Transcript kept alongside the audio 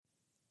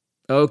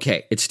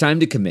Okay, it's time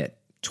to commit.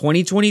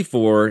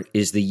 2024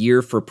 is the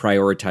year for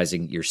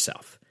prioritizing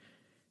yourself.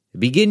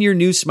 Begin your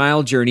new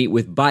smile journey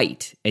with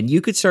Byte, and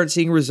you could start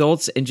seeing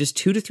results in just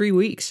 2 to 3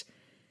 weeks.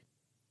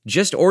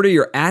 Just order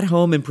your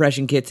at-home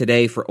impression kit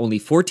today for only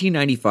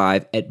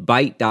 $14.95 at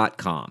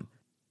Byte.com.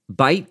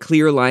 Byte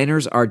clear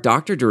liners are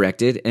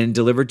doctor-directed and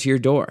delivered to your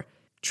door.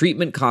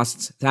 Treatment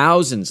costs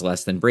thousands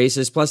less than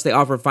braces, plus they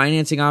offer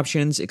financing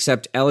options,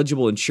 accept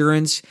eligible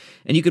insurance,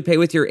 and you could pay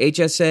with your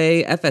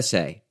HSA,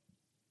 FSA.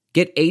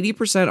 Get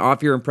 80%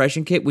 off your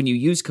impression kit when you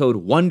use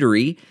code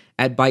WONDERY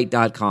at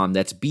Byte.com.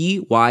 That's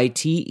BYTE.com.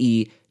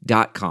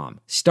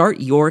 Start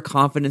your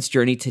confidence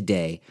journey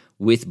today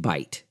with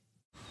Byte.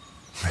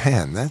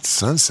 Man, that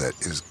sunset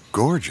is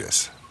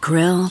gorgeous.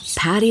 Grill,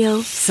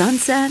 patio,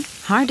 sunset.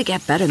 Hard to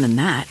get better than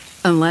that.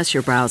 Unless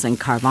you're browsing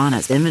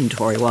Carvana's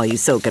inventory while you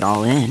soak it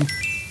all in.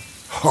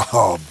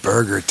 Oh,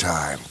 burger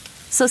time.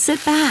 So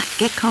sit back,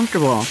 get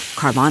comfortable.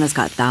 Carvana's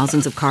got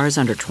thousands of cars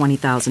under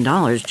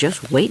 $20,000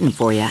 just waiting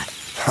for you.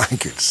 I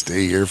could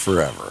stay here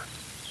forever.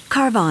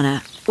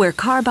 Carvana, where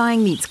car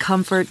buying meets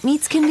comfort,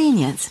 meets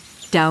convenience.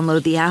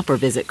 Download the app or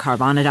visit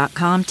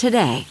Carvana.com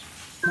today.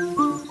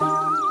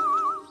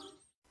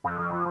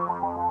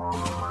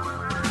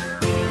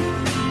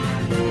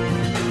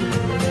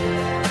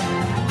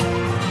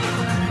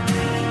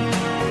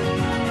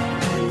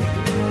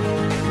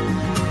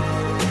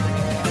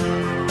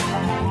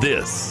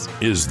 This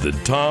is the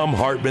Thom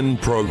Hartmann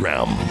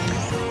Program.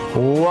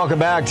 Welcome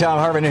back. Thom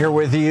Hartmann here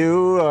with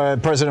you.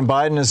 President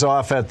Biden is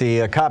off at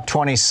the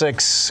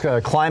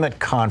COP26 climate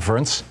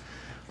conference.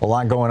 A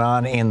lot going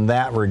on in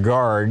that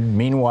regard.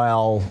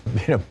 Meanwhile,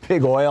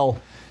 big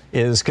oil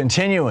is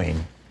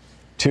continuing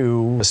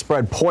to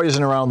spread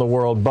poison around the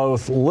world,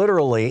 both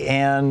literally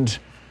and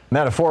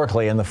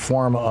metaphorically, in the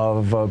form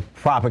of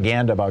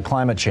propaganda about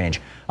climate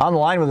change. On the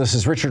line with us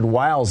is Richard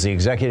Wiles, the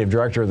executive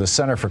director of the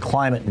Center for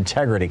Climate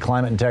Integrity.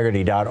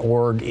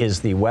 ClimateIntegrity.org is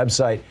the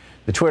website.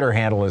 The Twitter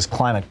handle is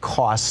Climate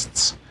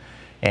Costs.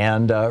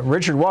 And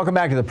Richard, welcome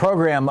back to the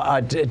program.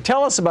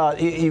 Tell us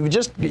about, you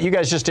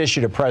guys just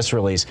issued a press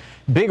release.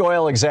 Big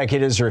oil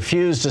executives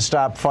refused to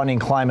stop funding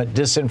climate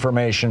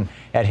disinformation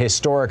at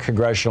historic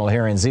congressional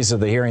hearings. These are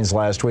the hearings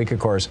last week, of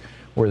course,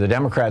 where the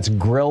Democrats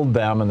grilled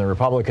them and the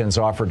Republicans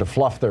offered to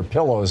fluff their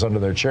pillows under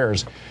their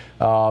chairs.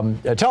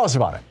 Tell us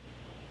about it.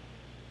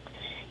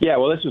 Yeah,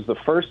 well, this was the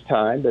first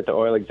time that the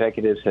oil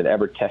executives had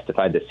ever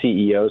testified. The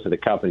CEOs of the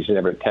companies had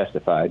ever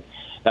testified.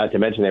 Not to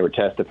mention they were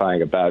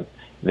testifying about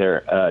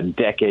their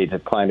decades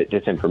of climate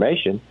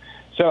disinformation.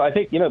 So I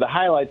think, the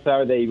highlights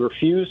are they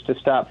refused to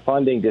stop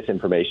funding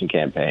disinformation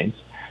campaigns.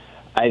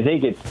 I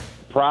think it's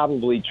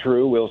probably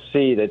true. We'll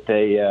see that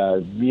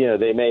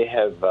they may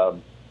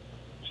have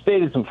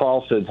stated some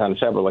falsehoods on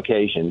several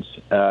occasions,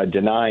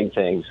 denying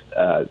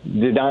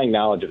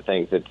knowledge of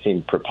things that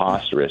seemed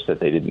preposterous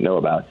that they didn't know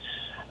about.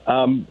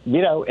 And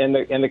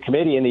the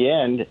committee in the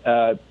end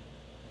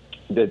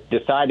that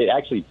decided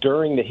actually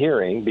during the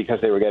hearing,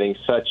 because they were getting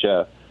such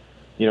a,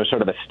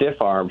 sort of a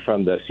stiff arm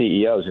from the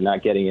CEOs and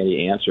not getting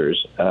any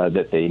answers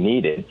that they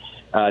needed,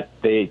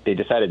 they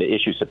decided to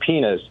issue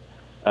subpoenas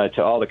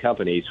to all the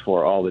companies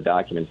for all the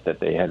documents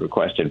that they had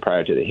requested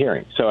prior to the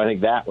hearing. So I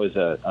think that was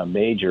a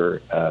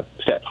major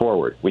step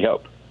forward, we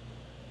hope.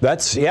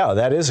 That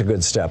is a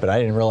good step, and I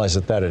didn't realize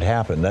that had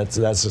happened.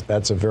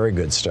 That's a very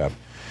good step.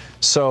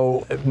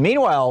 So,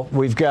 meanwhile,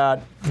 we've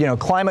got,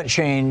 climate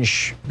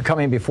change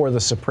coming before the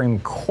Supreme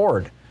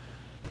Court.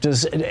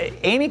 Does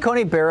Amy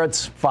Coney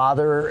Barrett's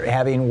father,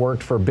 having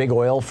worked for Big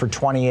Oil for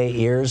 29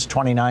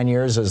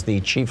 years as the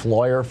chief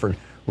lawyer for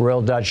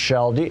Royal Dutch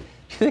Shell, do you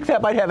think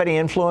that might have any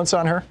influence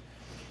on her?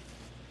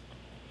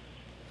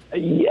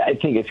 Yeah, I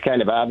think it's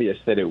kind of obvious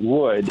that it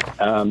would.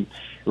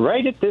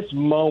 Right at this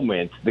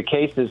moment, the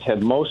cases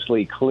have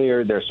mostly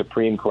cleared their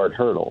Supreme Court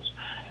hurdles.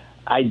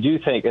 I do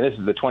think, and this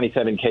is the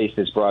 27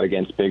 cases brought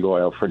against Big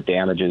Oil for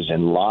damages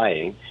and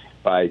lying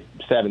by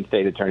 7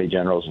 state attorney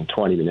generals and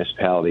 20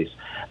 municipalities.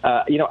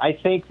 I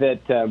think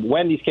that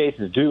when these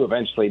cases do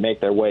eventually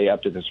make their way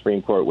up to the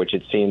Supreme Court, which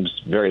it seems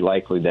very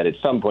likely that at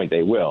some point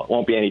they will, it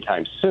won't be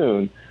anytime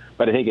soon,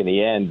 but I think in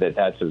the end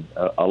that's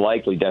a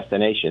likely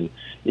destination.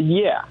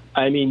 Yeah,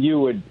 I mean, you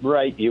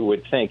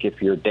would think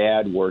if your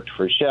dad worked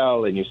for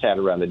Shell and you sat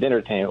around the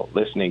dinner table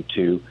listening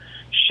to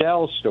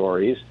Shell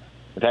stories.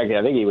 In fact,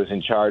 I think he was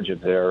in charge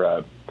of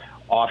their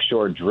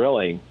offshore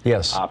drilling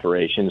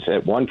operations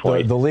at one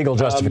point. The legal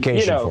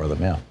justification for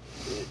them, yeah.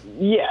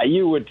 Yeah,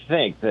 you would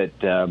think that,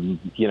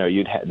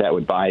 that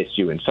would bias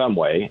you in some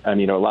way. I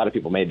mean, a lot of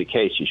people made the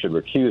case she should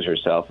recuse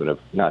herself, and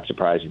not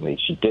surprisingly,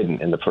 she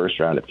didn't in the first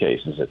round of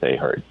cases that they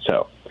heard.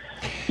 So,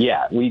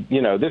 yeah,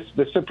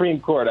 the Supreme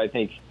Court, I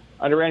think,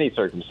 under any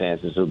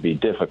circumstances, would be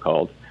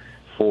difficult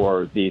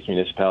for these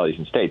municipalities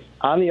and states.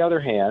 On the other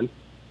hand,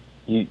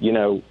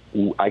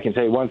 I can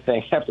say one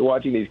thing, after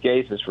watching these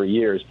cases for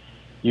years,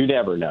 you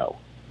never know.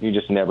 you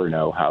just never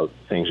know how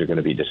things are going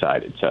to be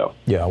decided. So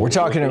yeah, we'll see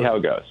how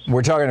it goes.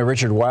 We're talking to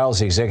Richard Wiles,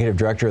 the executive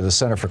director of the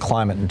Center for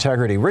Climate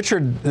Integrity.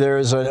 Richard,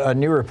 there's a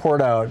new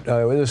report out.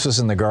 This was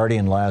in The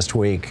Guardian last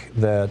week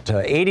that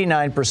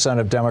 89%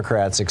 of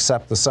Democrats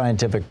accept the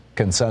scientific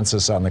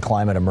consensus on the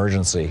climate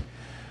emergency,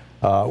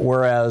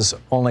 whereas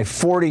only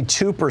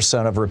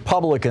 42% of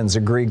Republicans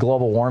agree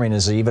global warming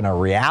is even a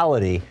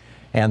reality,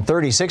 and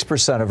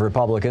 36% of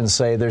Republicans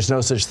say there's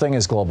no such thing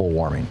as global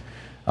warming.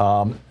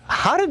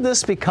 How did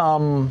this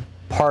become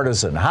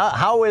partisan?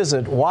 How is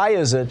it, why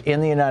is it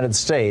in the United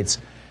States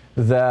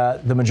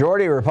that the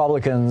majority of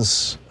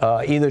Republicans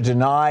either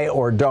deny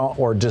or don't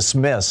or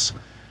dismiss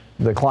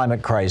the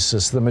climate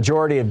crisis? The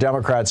majority of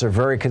Democrats are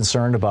very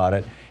concerned about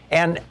it.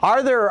 And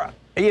are there,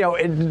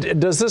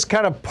 does this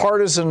kind of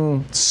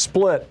partisan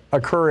split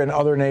occur in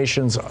other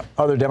nations,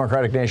 other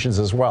democratic nations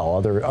as well,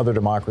 other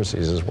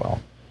democracies as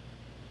well?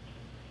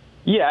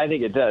 Yeah, I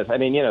think it does. I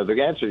mean,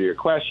 the answer to your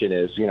question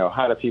is,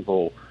 how do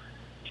people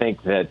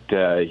think that,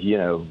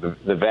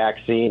 the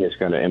vaccine is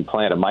going to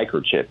implant a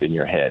microchip in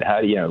your head?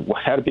 How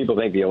do people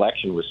think the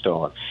election was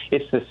stolen?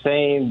 It's the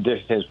same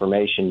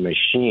disinformation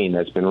machine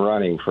that's been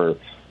running for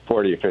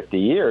 40 or 50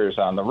 years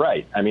on the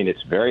right. I mean,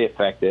 it's very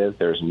effective.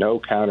 There's no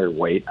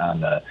counterweight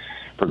on the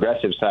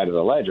progressive side of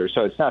the ledger.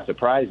 So it's not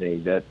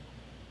surprising that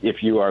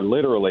if you are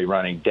literally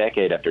running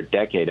decade after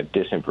decade of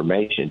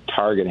disinformation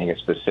targeting a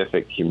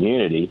specific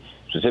community,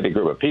 specific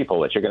group of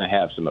people, that you're going to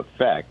have some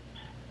effect.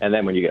 And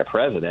then when you get a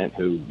president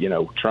who,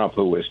 Trump,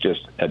 who was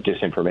just a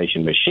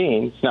disinformation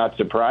machine, it's not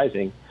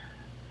surprising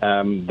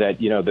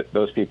that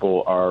those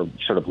people are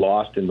sort of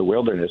lost in the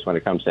wilderness when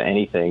it comes to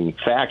anything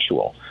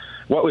factual.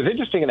 What was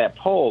interesting in that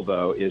poll,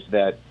 though, is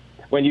that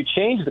when you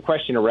change the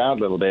question around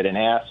a little bit and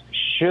ask,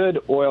 should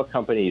oil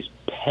companies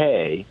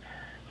pay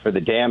for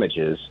the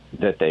damages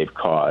that they've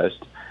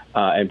caused,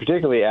 and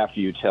particularly after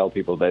you tell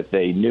people that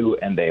they knew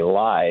and they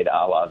lied,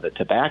 a la the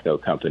tobacco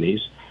companies,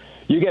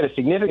 you get a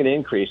significant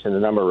increase in the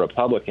number of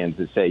Republicans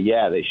that say,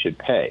 yeah, they should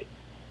pay.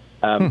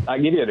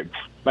 I'll give you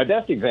my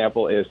best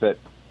example is that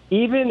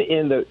even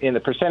in the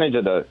percentage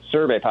of the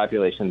survey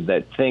population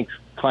that thinks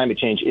climate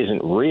change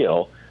isn't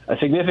real, a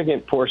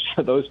significant portion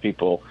of those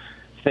people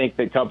think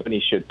that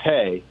companies should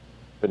pay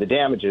for the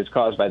damages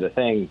caused by the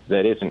thing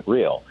that isn't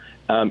real.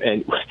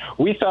 And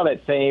we saw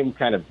that same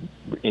kind of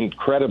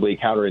incredibly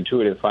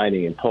counterintuitive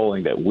finding in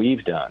polling that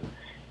we've done.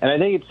 And I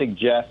think it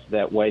suggests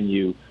that when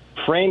you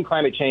frame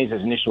climate change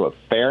as an issue of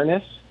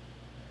fairness,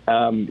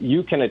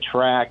 you can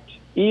attract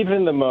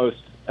even the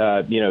most,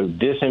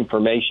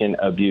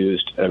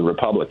 disinformation-abused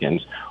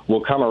Republicans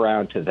will come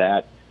around to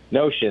that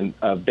notion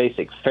of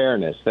basic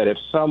fairness, that if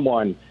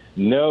someone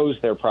knows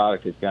their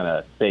product is going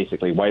to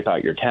basically wipe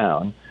out your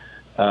town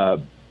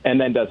and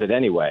then does it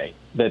anyway,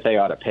 that they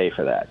ought to pay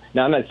for that.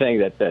 Now, I'm not saying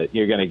that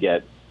you're going to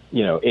get,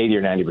 80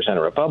 or 90%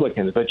 of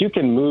Republicans, but you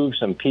can move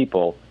some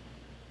people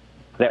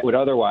that would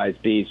otherwise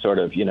be sort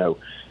of,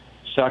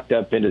 sucked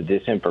up into the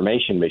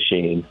disinformation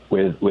machine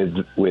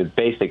with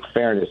basic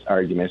fairness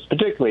arguments,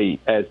 particularly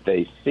as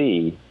they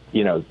see,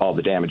 all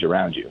the damage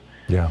around you.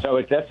 Yeah. So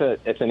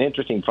it's an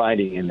interesting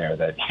finding in there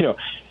that,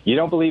 you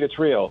don't believe it's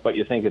real, but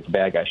you think it's the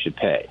bad guy should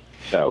pay.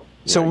 So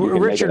you can Richard,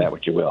 make of that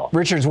what you will.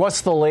 Richards, what's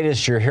the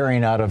latest you're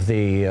hearing out of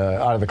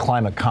the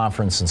climate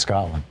conference in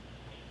Scotland?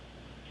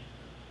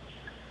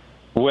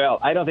 Well,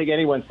 I don't think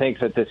anyone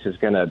thinks that this is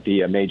going to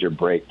be a major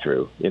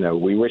breakthrough.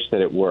 We wish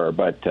that it were,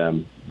 but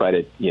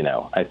it,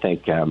 I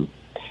think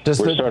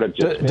we're sort of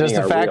just does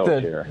the fact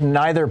that here.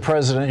 Neither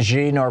President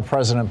Xi nor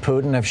President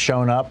Putin have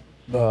shown up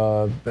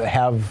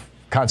have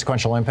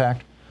consequential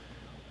impact,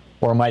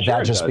 or might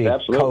that just be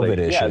absolutely. COVID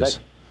issues?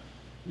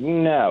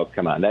 No,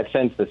 come on. That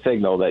sends the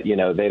signal that,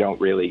 they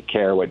don't really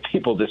care what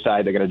people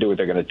decide they're going to do what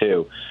they're going to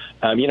do.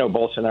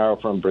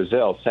 Bolsonaro from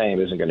Brazil, same,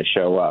 isn't going to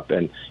show up.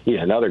 And he's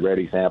another great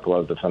example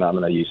of the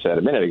phenomena you said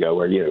a minute ago,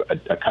 where,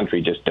 a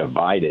country just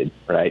divided,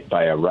 right,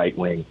 by a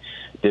right-wing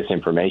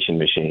disinformation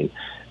machine.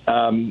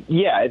 I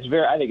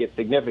think it's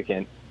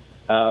significant.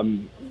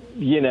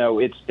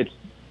 It's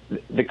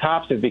the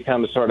cops have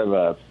become sort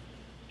of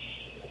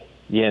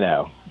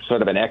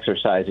an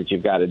exercise that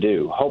you've got to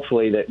do.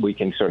 Hopefully that we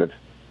can sort of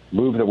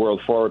move the world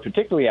forward,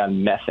 particularly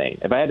on methane.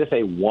 If I had to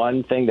say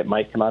one thing that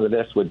might come out of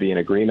this, would be an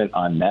agreement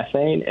on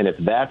methane. And if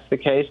that's the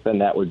case, then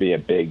that would be a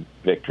big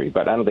victory.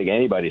 But I don't think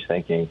anybody's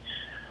thinking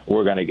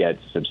we're going to get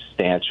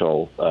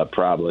substantial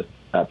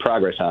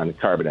progress on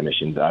carbon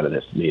emissions out of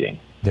this meeting.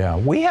 Yeah,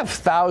 we have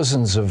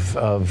thousands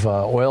of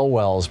oil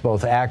wells,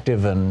 both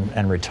active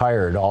and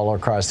retired, all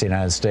across the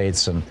United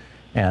States, and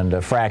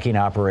fracking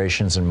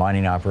operations and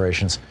mining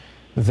operations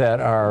that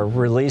are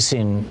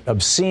releasing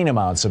obscene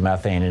amounts of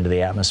methane into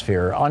the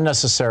atmosphere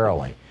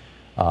unnecessarily.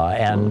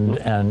 And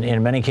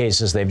in many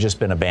cases, they've just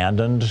been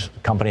abandoned.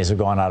 Companies have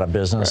gone out of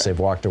business. Right. They've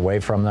walked away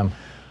from them.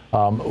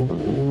 And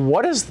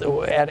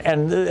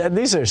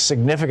these are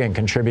significant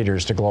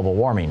contributors to global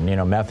warming.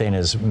 Methane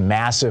is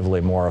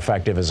massively more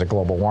effective as a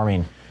global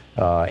warming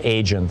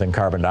agent than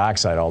carbon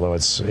dioxide, although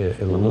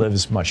it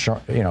lives a much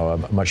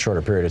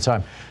shorter period of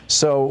time.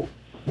 So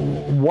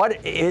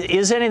what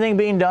is anything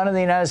being done in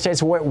the United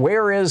States?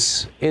 Where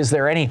is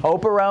there any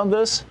hope around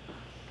this?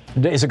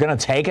 Is it going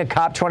to take a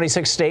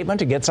COP26 statement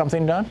to get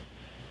something done?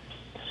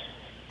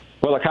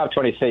 Well, a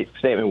COP26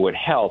 statement would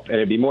help, and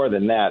it'd be more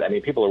than that. I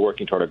mean, people are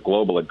working toward a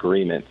global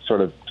agreement,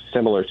 sort of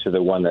similar to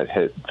the one that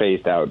has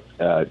phased out,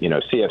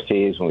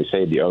 CFCs when we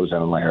saved the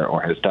ozone layer,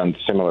 or has done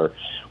similar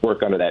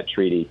work under that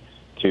treaty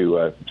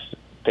to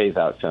phase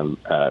out some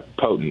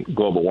potent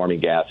global warming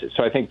gases.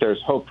 So I think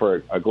there's hope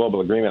for a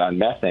global agreement on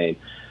methane.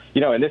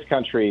 In this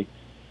country,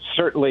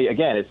 certainly,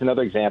 again, it's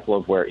another example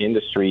of where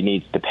industry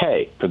needs to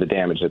pay for the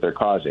damage that they're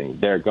causing.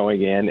 They're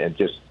going in and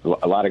just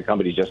a lot of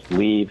companies just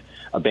leave,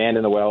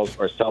 abandon the wells,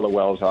 or sell the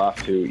wells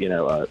off to,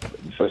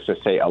 let's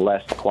just say, a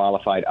less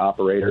qualified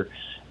operator.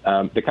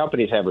 The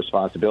companies have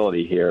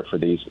responsibility here for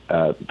these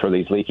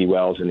leaky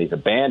wells and these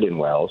abandoned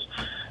wells.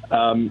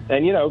 And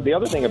the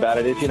other thing about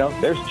it is,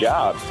 there's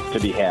jobs to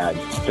be had,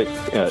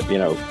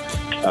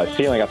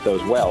 sealing up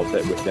those wells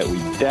that we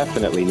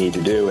definitely need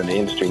to do, and the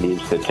industry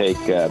needs to take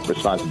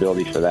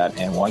responsibility for that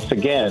and once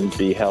again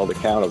be held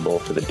accountable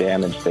for the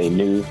damage they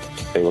knew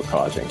they were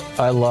causing.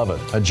 I love it.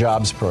 A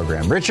jobs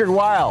program. Richard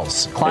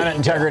Wiles,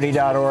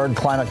 climateintegrity.org,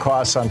 Climate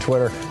Costs on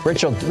Twitter.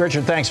 Richard,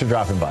 thanks for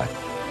dropping by.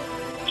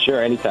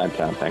 Sure, anytime,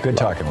 Tom. Thanks. Good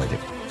talking with you.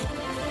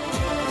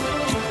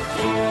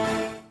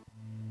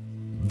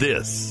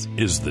 This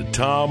is the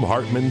Thom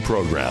Hartmann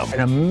Program.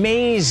 An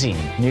amazing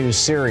new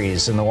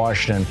series in the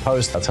Washington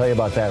Post. I'll tell you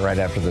about that right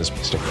after this.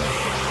 Stick around.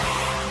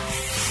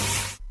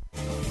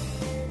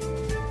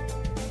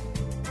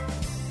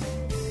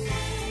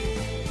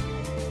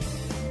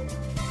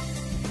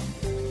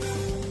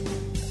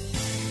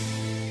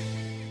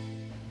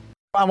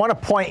 I want to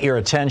point your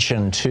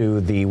attention to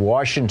the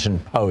Washington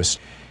Post.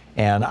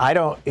 And I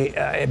don't,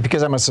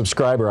 because I'm a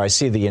subscriber, I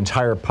see the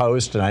entire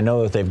Post, and I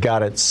know that they've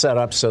got it set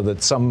up so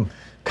that some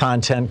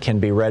content can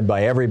be read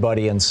by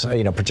everybody, and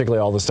particularly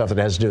all the stuff that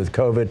has to do with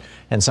COVID,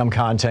 and some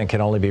content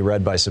can only be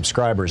read by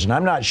subscribers. And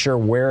I'm not sure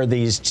where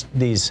these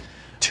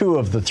two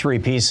of the three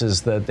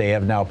pieces that they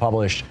have now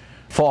published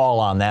fall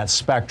on that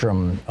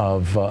spectrum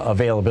of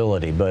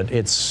availability. But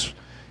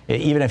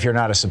even if you're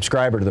not a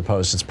subscriber to the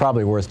Post, it's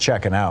probably worth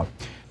checking out.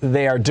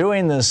 They are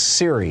doing this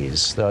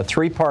series, the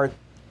three-part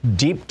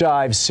deep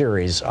dive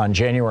series on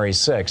January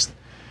 6th,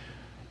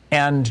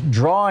 and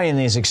drawing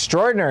these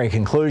extraordinary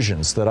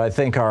conclusions that I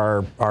think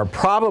are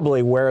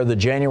probably where the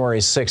January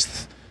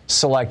 6th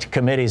select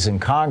committees in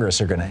Congress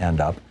are going to end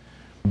up.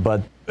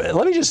 But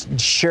let me just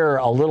share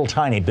a little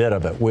tiny bit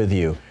of it with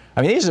you.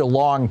 I mean, these are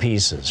long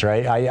pieces,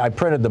 right? I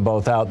printed them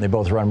both out, and they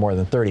both run more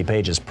than 30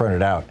 pages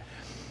printed out.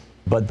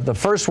 But the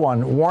first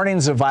one,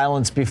 warnings of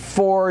violence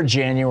before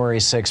January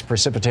 6th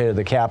precipitated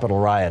the Capitol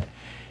riot.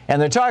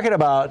 And they're talking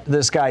about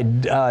this guy,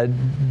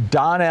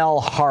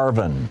 Donnell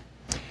Harvin.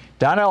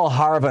 Donnell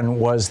Harvin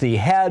was the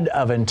head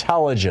of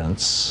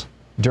intelligence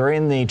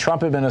during the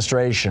Trump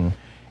administration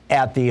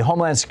at the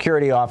Homeland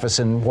Security Office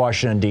in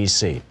Washington,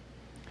 D.C.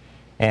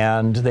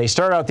 And they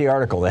start out the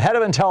article. The head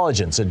of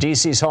intelligence at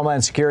D.C.'s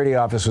Homeland Security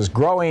Office was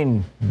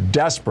growing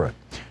desperate.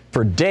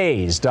 For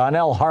days,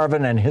 Donnell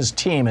Harvin and his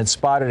team had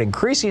spotted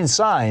increasing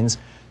signs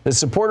that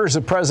supporters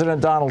of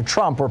President Donald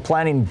Trump were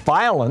planning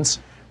violence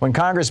when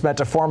Congress met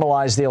to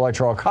formalize the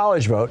Electoral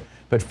College vote,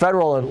 but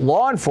federal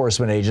law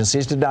enforcement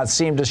agencies did not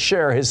seem to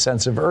share his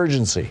sense of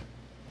urgency.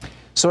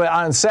 So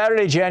on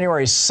Saturday,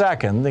 January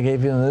 2nd, they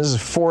gave this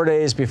is 4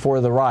 days before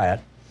the riot,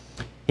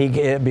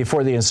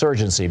 before the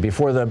insurgency,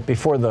 before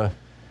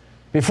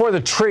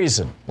the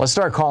treason. Let's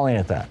start calling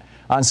it that.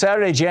 On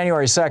Saturday,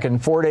 January 2nd,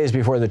 4 days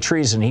before the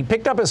treason, he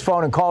picked up his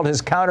phone and called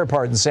his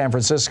counterpart in San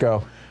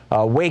Francisco,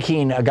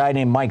 waking a guy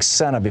named Mike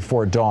Sena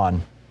before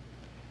dawn.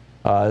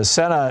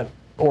 Sena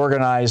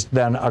organized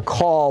then a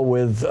call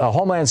with a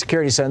Homeland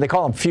Security Center. They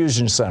call them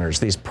fusion centers,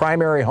 these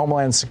primary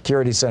Homeland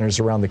Security centers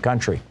around the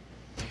country.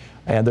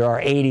 And there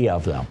are 80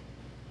 of them.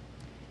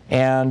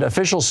 And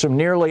officials from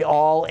nearly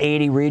all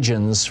 80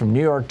 regions, from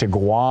New York to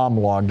Guam,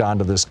 logged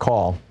onto this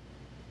call.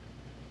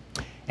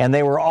 And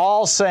they were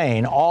all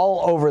saying,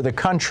 all over the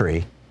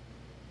country,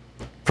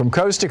 from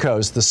coast to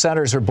coast, the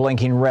centers are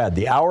blinking red.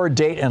 The hour,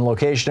 date, and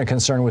location of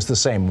concern was the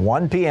same,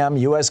 1 p.m.,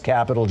 U.S.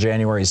 Capitol,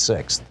 January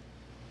 6th.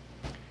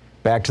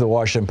 Back to the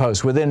Washington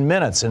Post. Within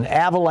minutes, an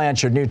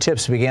avalanche of new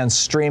tips began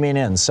streaming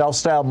in.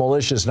 Self-styled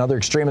militias and other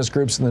extremist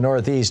groups in the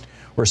Northeast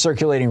were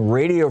circulating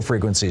radio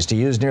frequencies to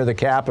use near the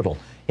Capitol.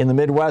 In the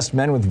Midwest,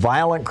 men with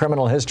violent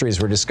criminal histories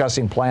were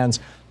discussing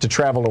plans to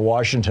travel to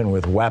Washington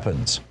with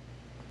weapons.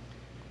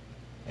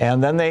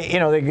 And then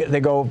they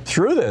go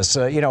through this,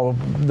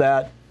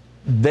 that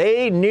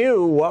they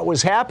knew what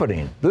was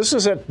happening. This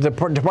is at the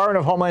Department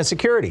of Homeland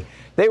Security.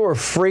 They were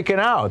freaking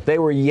out. They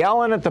were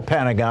yelling at the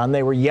Pentagon.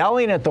 They were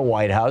yelling at the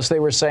White House. They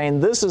were saying,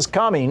 this is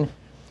coming.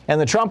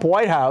 And the Trump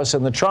White House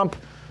and the Trump,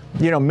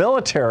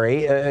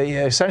 military,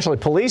 essentially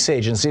police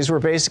agencies, were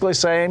basically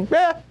saying,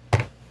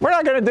 we're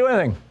not going to do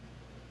anything.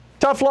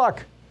 Tough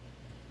luck.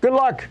 Good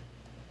luck.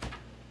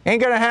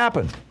 Ain't going to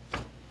happen.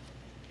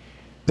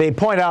 They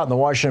point out in the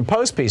Washington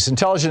Post piece,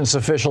 intelligence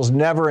officials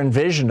never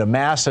envisioned a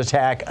mass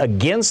attack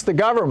against the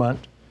government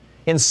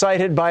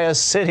incited by a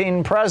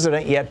sitting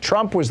president, yet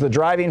Trump was the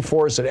driving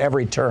force at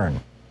every turn.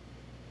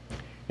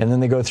 And then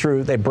they go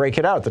through, they break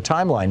it out, the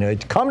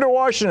timeline. Come to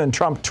Washington,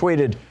 Trump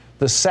tweeted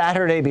the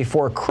Saturday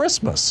before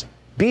Christmas.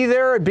 Be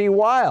there and be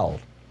wild.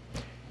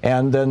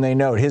 And then they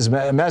note his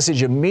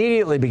message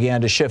immediately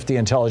began to shift the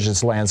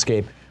intelligence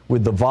landscape,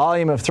 with the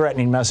volume of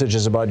threatening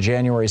messages about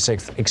January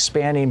 6th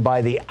expanding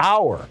by the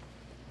hour.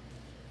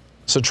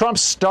 So Trump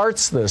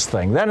starts this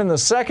thing. Then in the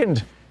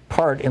second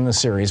part in the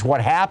series,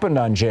 what happened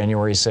on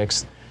January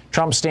 6th,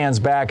 Trump stands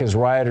back as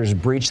rioters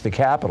breach the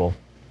Capitol.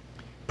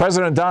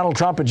 President Donald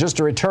Trump had just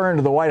returned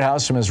to the White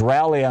House from his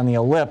rally on the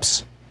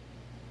Ellipse,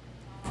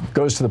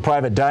 goes to the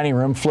private dining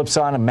room, flips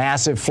on a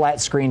massive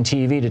flat-screen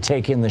TV to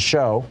take in the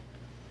show.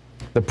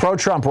 The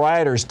pro-Trump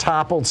rioters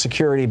toppled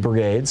security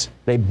brigades.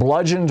 They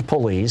bludgeoned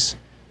police.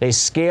 They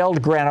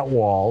scaled granite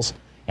walls.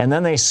 And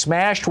then they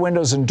smashed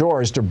windows and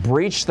doors to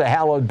breach the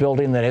hallowed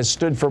building that has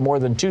stood for more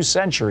than 2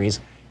 centuries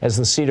as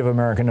the seat of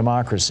American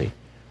democracy.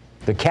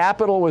 The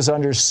Capitol was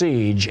under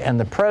siege, and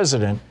the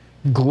president,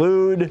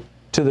 glued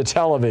to the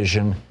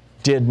television,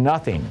 did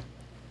nothing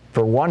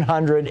for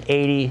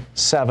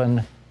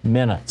 187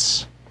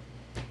 minutes.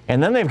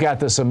 And then they've got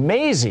this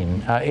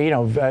amazing,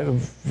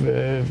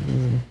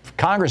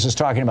 Congress is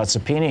talking about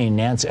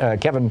subpoenaing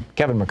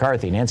Kevin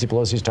McCarthy. Nancy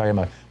Pelosi is talking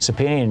about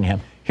subpoenaing him.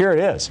 Here it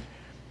is.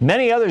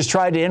 Many others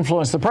tried to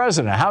influence the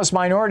president. House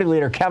Minority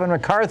Leader Kevin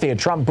McCarthy, a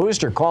Trump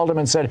booster, called him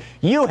and said,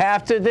 "You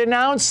have to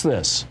denounce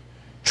this."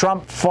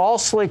 Trump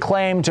falsely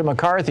claimed to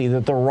McCarthy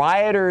that the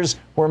rioters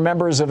were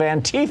members of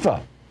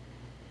Antifa.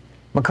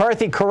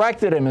 McCarthy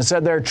corrected him and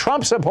said they're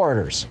Trump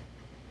supporters.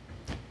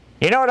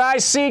 "You know what I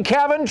see,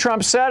 Kevin?"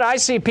 Trump said. "I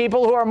see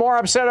people who are more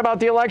upset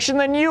about the election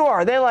than you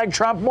are. They like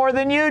Trump more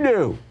than you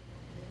do."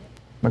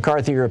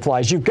 McCarthy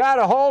replies, "You've got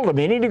to hold them.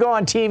 You need to go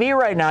on TV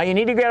right now. You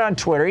need to get on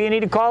Twitter. You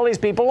need to call these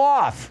people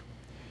off."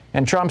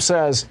 And Trump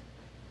says,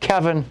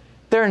 "Kevin,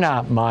 they're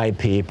not my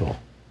people."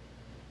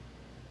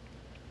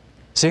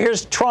 So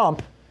here's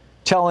Trump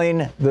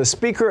telling the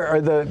speaker,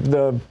 or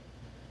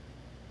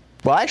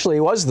well, actually, he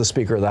was the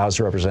Speaker of the House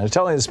of Representatives,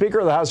 telling the Speaker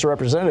of the House of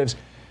Representatives,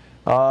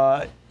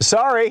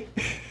 sorry.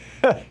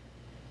 Well,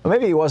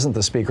 maybe he wasn't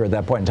the Speaker at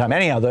that point in time.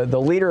 Anyhow, the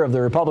leader of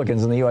the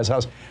Republicans in the U.S.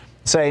 House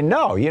say,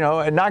 no,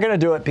 not going to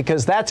do it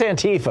because that's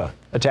Antifa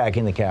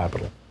attacking the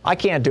Capitol. I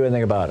can't do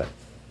anything about it.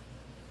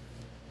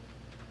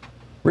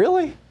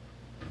 Really?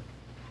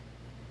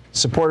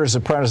 Supporters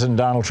of President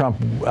Donald Trump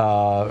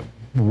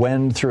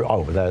wend through.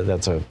 Oh,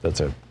 that's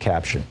a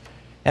caption.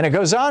 And it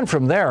goes on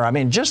from there. I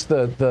mean, just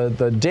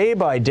the day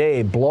by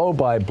day, blow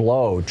by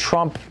blow,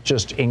 Trump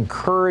just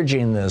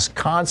encouraging this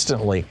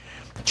constantly,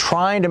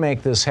 trying to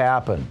make this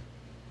happen.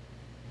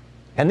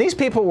 And these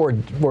people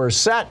were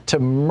set to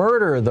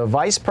murder the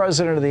Vice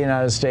President of the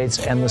United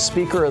States and the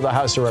Speaker of the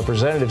House of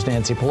Representatives,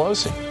 Nancy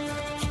Pelosi.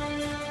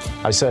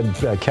 I said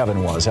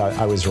Kevin was.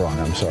 I was wrong.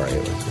 I'm sorry.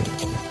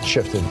 It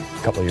shifted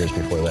a couple of years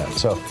before that.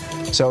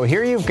 So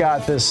here you've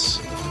got this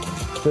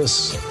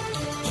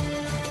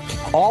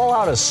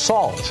all-out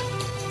assault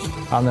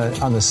on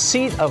the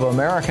seat of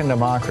American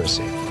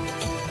democracy.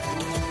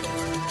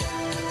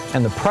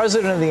 And the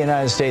President of the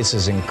United States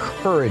is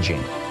encouraging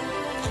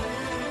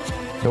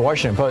the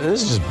Washington Post.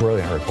 This is just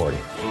brilliant reporting.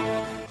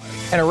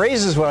 And it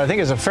raises what I think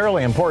is a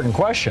fairly important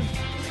question.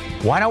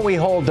 Why don't we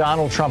hold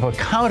Donald Trump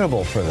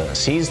accountable for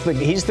this? He's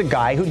the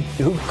guy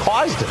who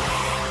caused it.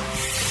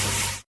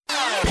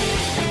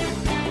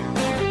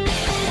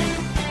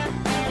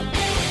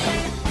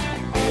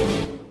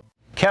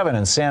 Kevin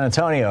in San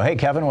Antonio. Hey,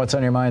 Kevin, what's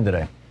on your mind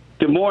today?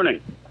 Good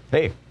morning.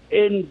 Hey.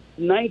 In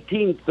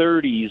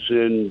 1930s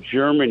in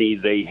Germany,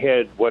 they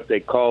had what they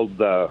called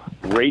the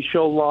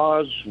racial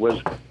laws.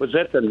 Was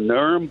that the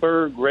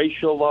Nuremberg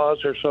racial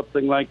laws or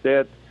something like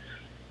that?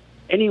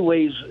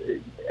 Anyways,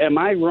 am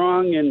I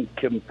wrong in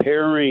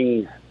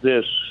comparing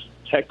this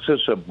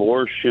Texas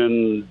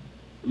abortion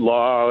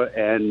law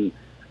and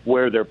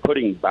where they're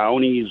putting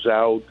bounties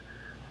out?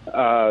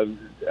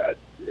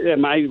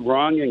 Am I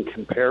wrong in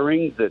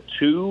comparing the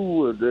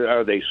two?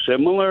 Are they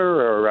similar,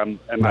 or am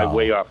I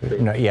way off base?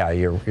 No, yeah,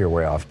 you're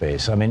way off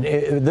base. I mean,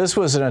 this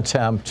was an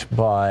attempt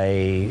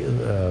by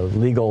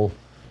legal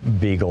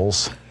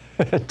beagles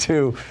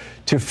to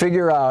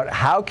figure out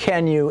how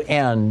can you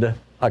end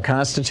a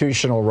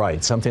constitutional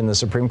right, something the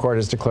Supreme Court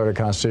has declared a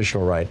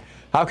constitutional right.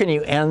 How can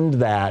you end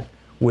that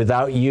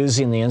without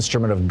using the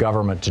instrument of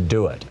government to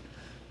do it?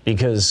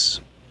 Because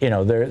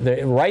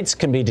the rights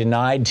can be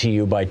denied to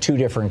you by two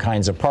different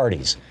kinds of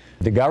parties.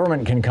 The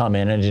government can come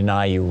in and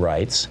deny you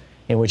rights,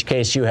 in which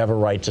case you have a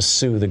right to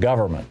sue the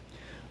government.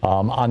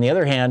 On the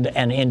other hand,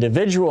 an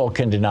individual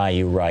can deny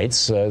you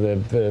rights.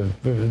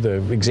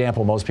 The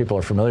example most people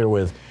are familiar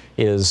with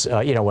is,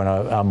 when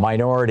a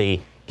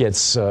minority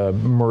gets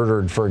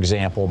murdered, for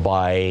example,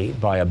 by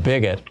a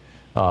bigot,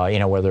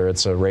 whether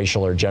it's a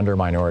racial or gender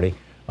minority.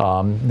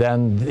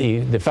 Then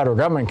the federal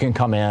government can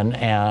come in,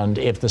 and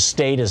if the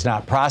state is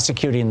not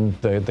prosecuting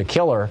the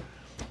killer,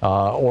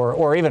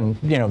 or even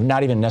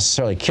not even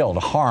necessarily killed,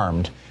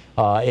 harmed,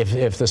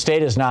 If the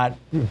state is not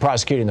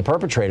prosecuting the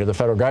perpetrator, the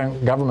federal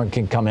government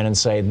can come in and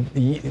say,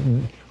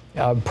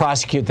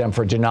 prosecute them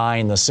for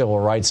denying the civil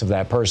rights of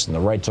that person, the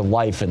right to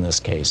life in this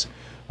case.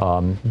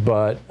 So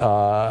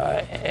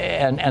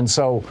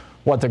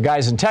what the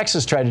guys in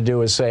Texas tried to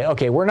do is say,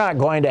 okay, we're not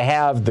going to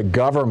have the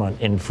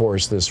government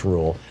enforce this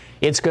rule.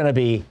 It's going to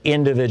be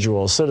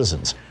individual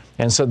citizens.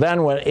 And so then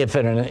if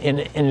an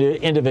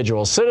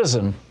individual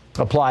citizen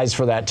applies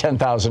for that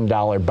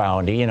 $10,000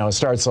 bounty,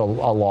 starts a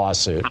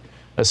lawsuit,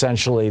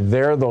 essentially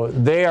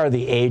they are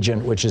the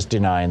agent which is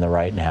denying the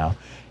right now.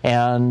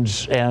 And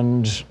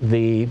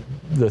the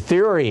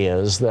theory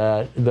is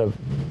that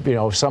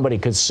somebody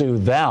could sue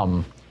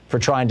them for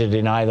trying to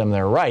deny them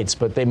their rights,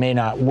 but they may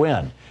not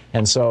win.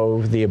 And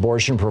so the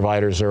abortion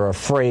providers are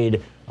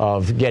afraid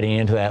of getting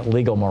into that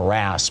legal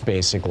morass,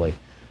 basically.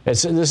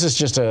 This is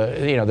just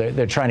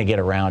they're trying to get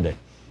around it.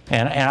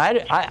 And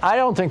I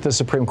don't think the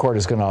Supreme Court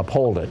is going to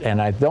uphold it.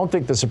 And I don't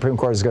think the Supreme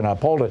Court is going to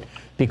uphold it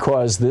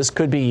because this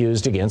could be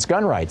used against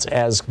gun rights,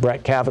 as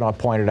Brett Kavanaugh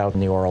pointed out in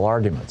the oral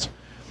arguments.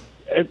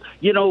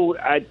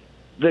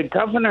 The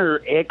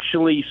governor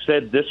actually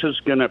said this is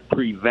going to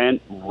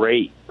prevent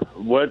rape.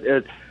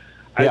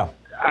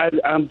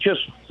 I'm just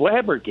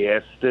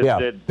flabbergasted.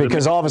 Yeah,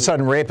 because all of a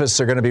sudden rapists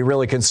are going to be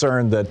really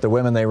concerned that the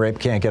women they rape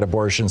can't get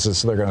abortions, and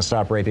so they're going to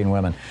stop raping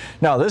women.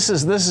 No, this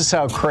is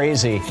how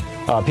crazy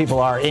people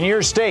are in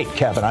your state,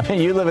 Kevin. I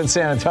mean, you live in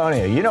San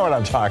Antonio. You know what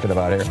I'm talking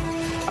about here.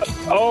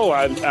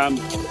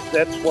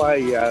 That's why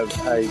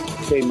I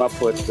came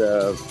up with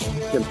the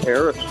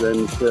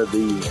comparison to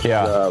the.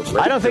 Yeah,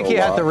 I don't think you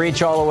have to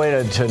reach all the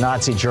way to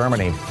Nazi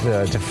Germany.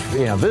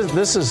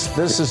 This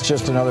is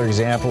just another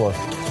example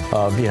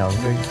of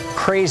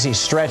crazy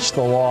stretch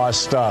the law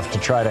stuff to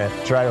try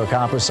to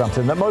accomplish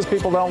something that most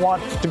people don't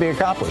want to be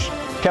accomplished.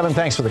 Kevin,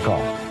 thanks for the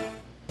call.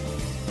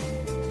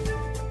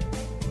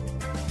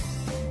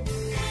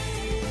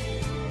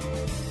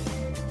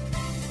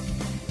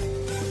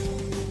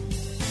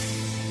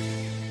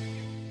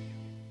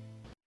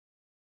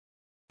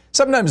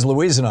 Sometimes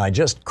Louise and I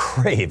just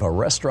crave a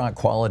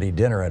restaurant-quality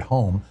dinner at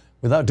home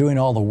without doing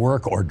all the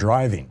work or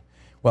driving.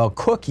 Well,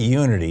 Cook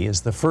Unity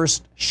is the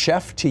first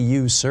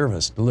chef-to-you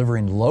service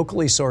delivering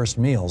locally sourced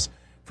meals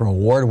from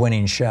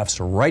award-winning chefs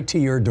right to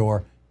your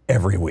door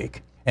every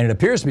week. And it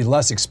appears to be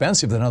less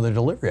expensive than other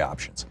delivery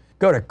options.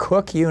 Go to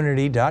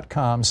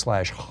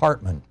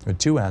cookunity.com/Hartman with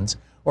 2 N's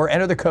or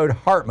enter the code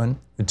Hartman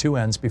with 2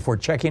 N's before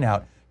checking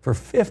out for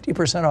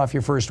 50% off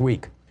your first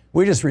week.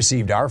 We just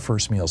received our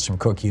first meals from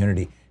Cook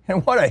Unity,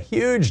 and what a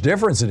huge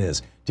difference it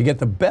is to get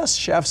the best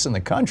chefs in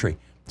the country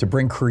to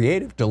bring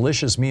creative,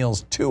 delicious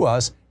meals to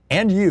us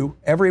and you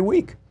every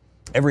week.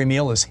 Every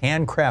meal is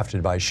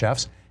handcrafted by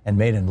chefs and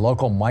made in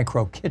local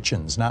micro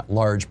kitchens, not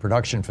large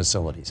production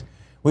facilities.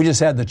 We just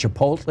had the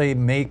Chipotle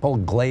maple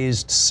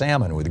glazed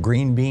salmon with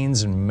green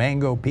beans and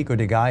mango pico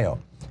de gallo.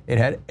 It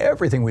had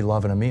everything we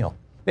love in a meal.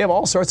 They have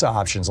all sorts of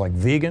options like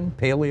vegan,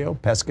 paleo,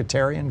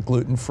 pescatarian,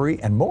 gluten-free,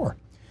 and more.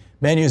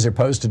 Menus are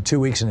posted 2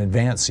 weeks in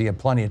advance, so you have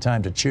plenty of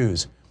time to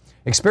choose.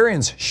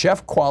 Experience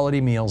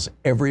chef-quality meals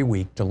every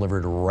week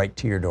delivered right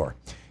to your door.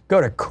 Go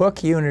to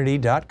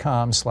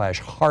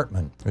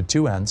cookunity.com/Hartman with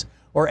 2 N's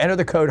or enter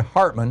the code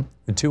Hartman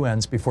with 2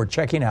 N's before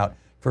checking out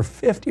for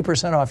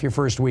 50% off your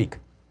first week.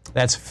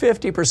 That's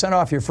 50%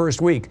 off your first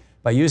week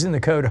by using the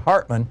code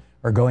Hartman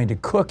or going to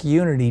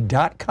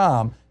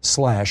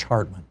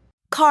cookunity.com/Hartman.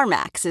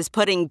 CarMax is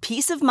putting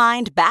peace of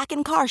mind back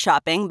in car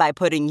shopping by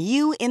putting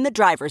you in the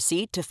driver's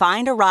seat to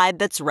find a ride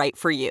that's right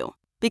for you.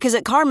 Because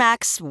at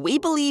CarMax, we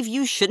believe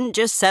you shouldn't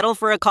just settle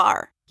for a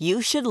car.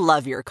 You should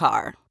love your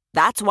car.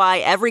 That's why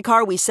every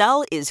car we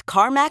sell is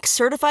CarMax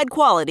certified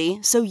quality,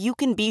 so you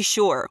can be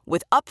sure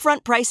with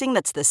upfront pricing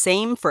that's the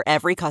same for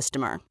every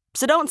customer.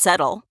 So don't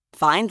settle.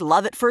 Find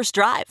love at first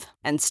drive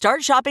and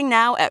start shopping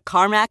now at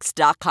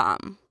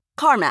CarMax.com.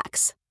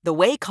 CarMax, the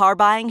way car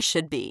buying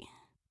should be.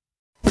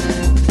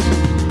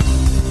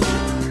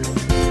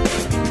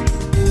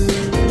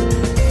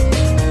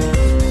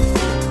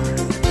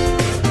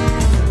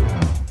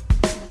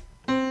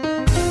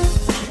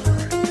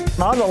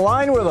 On the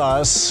line with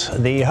us,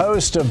 the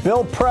host of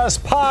Bill Press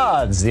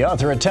Pods, the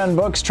author of 10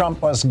 books, Trump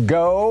Must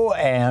Go,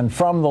 and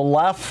From the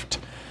Left.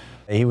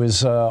 He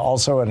was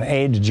also an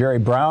aide to Jerry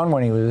Brown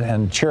when he was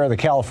and chair of the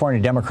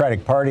California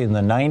Democratic Party in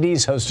the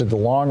 90s, hosted the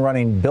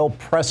long-running Bill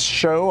Press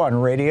Show on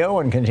radio,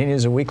 and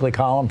continues a weekly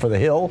column for The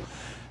Hill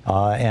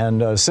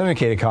and a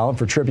syndicated column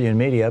for Tribune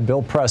Media.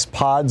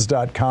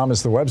 BillPressPods.com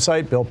is the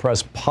website. Bill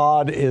Press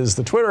Pod is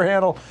the Twitter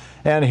handle.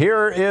 And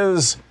here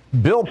is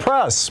Bill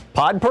Press,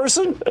 pod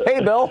person. Hey,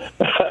 Bill.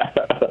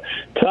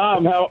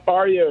 Tom, how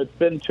are you? It's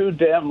been too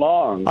damn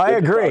long. I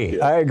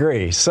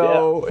agree.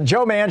 So yeah.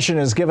 Joe Manchin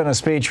has given a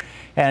speech,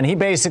 and he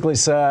basically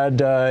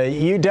said,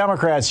 you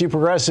Democrats, you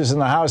progressives in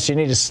the House, you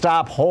need to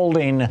stop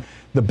holding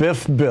the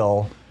BIF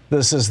bill.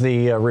 This is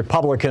the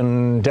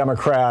Republican,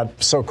 Democrat,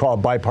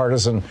 so-called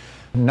bipartisan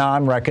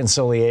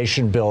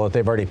non-reconciliation bill that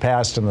they've already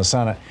passed in the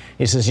Senate.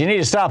 He says, you need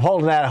to stop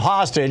holding that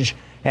hostage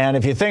And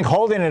if you think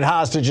holding it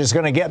hostage is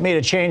going to get me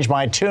to change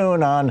my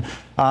tune on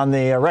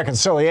the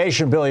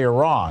reconciliation bill, you're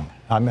wrong.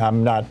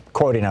 I'm not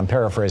quoting, I'm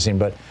paraphrasing,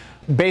 but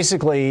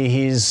basically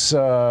he's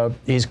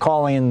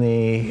calling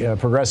the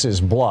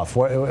progressives bluff.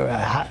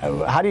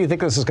 How do you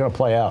think this is going to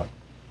play out?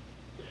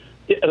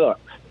 Yeah, look,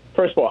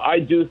 first of all, I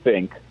do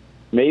think,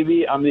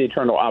 maybe I'm the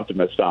eternal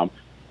optimist, Tom.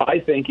 I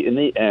think in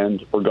the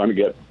end, we're going to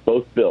get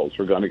both bills.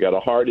 We're going to get a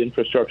hard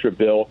infrastructure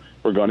bill.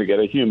 We're going to get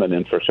a human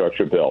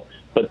infrastructure bill.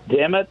 But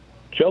damn it,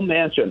 Joe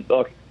Manchin,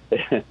 look,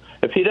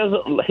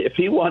 if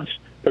he wants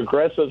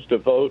progressives to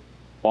vote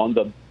on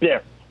the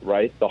BIF,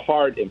 right, the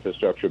hard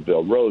infrastructure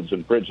bill, roads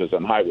and bridges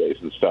and highways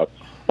and stuff,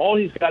 all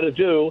he's got to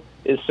do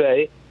is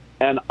say,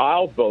 and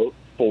I'll vote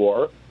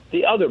for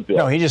the other bill.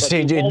 No, he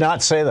did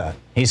not say that.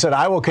 He said,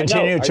 I will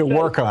continue to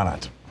work on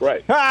it.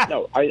 Right.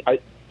 No,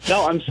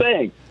 I'm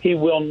saying he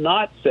will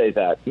not say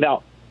that.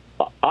 Now,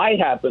 I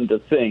happen to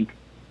think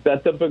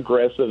that the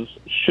progressives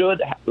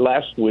should,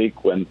 last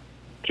week when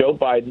Joe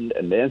Biden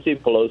and Nancy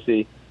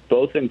Pelosi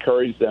both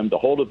encouraged them to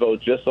hold a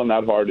vote just on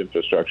that hard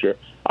infrastructure,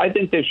 I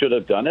think they should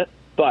have done it.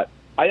 But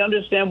I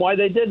understand why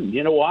they didn't.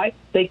 You know why?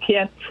 They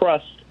don't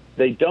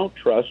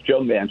trust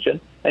Joe Manchin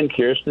and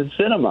Kirsten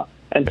Sinema.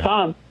 And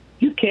Tom,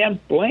 you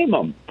can't blame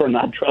them for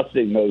not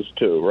trusting those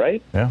two,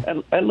 right?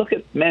 Yeah. And look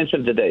at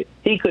Manchin today.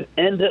 He could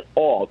end it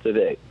all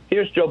today.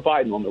 Here's Joe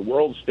Biden on the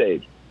world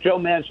stage. Joe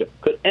Manchin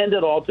could end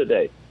it all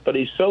today, but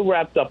he's so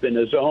wrapped up in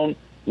his own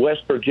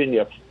West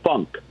Virginia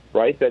funk,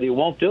 right, that he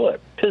won't do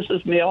it.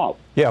 Pisses me off.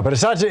 Yeah, but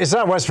it's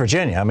not West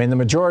Virginia. I mean, the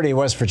majority of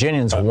West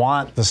Virginians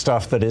want the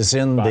stuff that is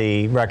in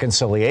the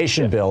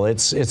reconciliation bill.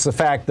 It's the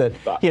fact that,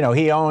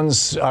 he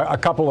owns a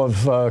couple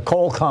of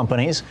coal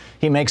companies.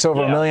 He makes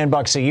over $1 million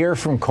a year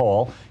from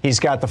coal. He's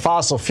got the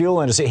fossil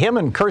fuel industry. Him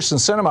and Kirsten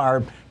Sinema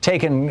are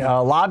taking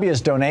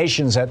lobbyist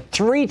donations at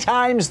 3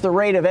 times the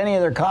rate of any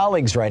of their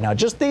colleagues right now.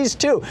 Just these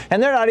two.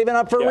 And they're not even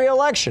up for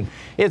re-election.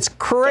 It's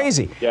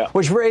crazy.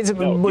 Which brings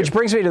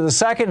me to the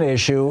second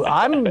issue.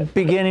 I'm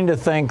beginning to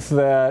think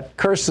that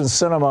Kirsten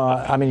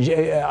Sinema, I mean,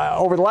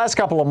 over the last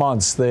couple of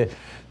months, the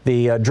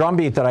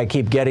drumbeat that I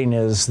keep getting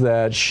is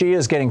that she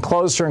is getting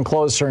closer and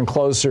closer and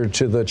closer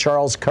to the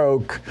Charles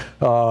Koch,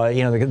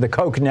 the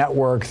Koch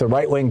network, the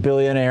right-wing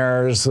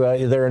billionaires.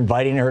 They're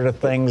inviting her to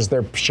things.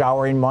 They're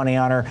showering money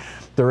on her.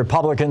 The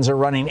Republicans are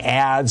running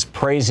ads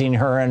praising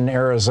her in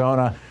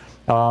Arizona.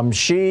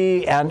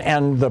 She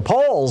and the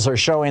polls are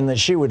showing that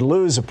she would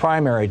lose a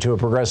primary to a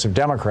progressive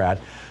Democrat.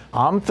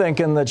 I'm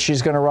thinking that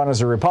she's going to run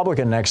as a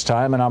Republican next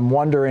time, and I'm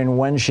wondering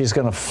when she's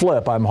going to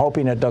flip. I'm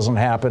hoping it doesn't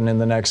happen in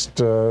the next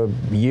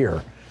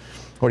year.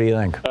 What do you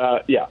think?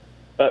 Yeah.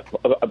 By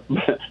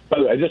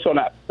the way, I just want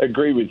to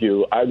agree with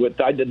you.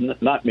 I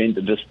did not mean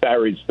to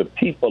disparage the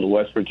people of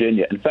West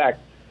Virginia. In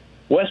fact,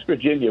 West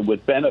Virginia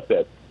would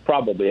benefit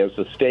probably as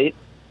a state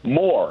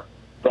more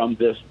from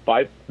this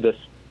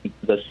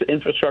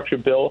infrastructure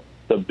bill,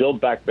 the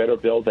Build Back Better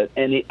bill, than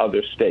any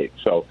other state.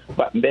 So,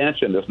 but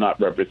Manchin is not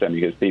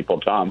representing his people,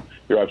 Tom.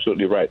 You're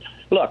absolutely right.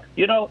 Look,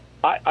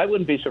 I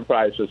wouldn't be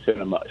surprised if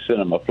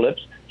Sinema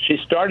flips. She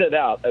started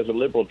out as a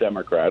liberal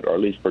Democrat, or at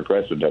least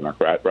progressive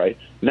Democrat, right?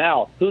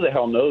 Now, who the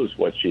hell knows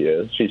what she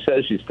is? She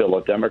says she's still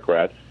a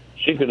Democrat.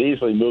 She could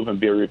easily move and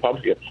be a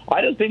Republican.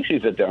 I don't think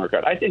she's a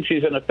Democrat. I think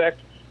she's, in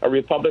effect, a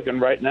Republican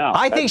right now.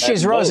 I think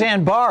she's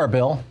Roseanne Barr,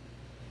 Bill.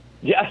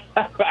 Yeah.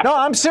 No,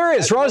 I'm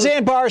serious.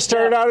 Roseanne Barr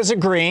started out as a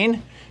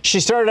Green. She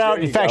started out,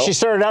 in fact, she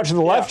started out to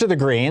the left of the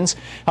Greens.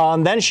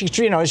 Then she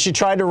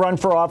tried to run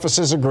for office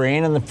as a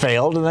Green and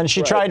failed. And then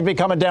she tried to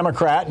become a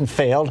Democrat and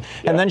failed.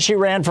 And then she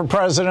ran for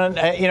president.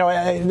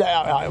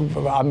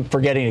 I'm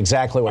forgetting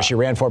exactly what she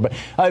ran for, but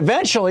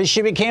eventually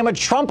she became a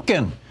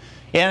Trumpkin.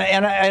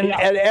 And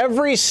at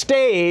every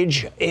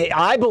stage,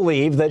 I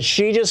believe that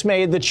she just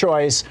made the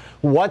choice,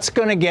 what's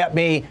going to get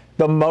me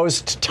the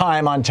most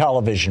time on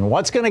television?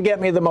 What's going to get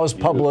me the most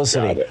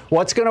publicity?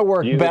 What's going to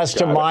work best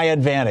to my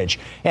advantage?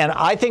 And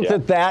I think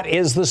that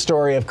is the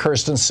story of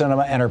Kirsten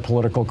Sinema and her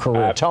political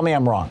career. Tell me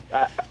I'm wrong.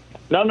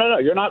 No,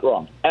 you're not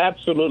wrong.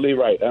 Absolutely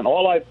right. And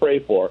all I pray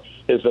for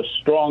is a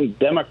strong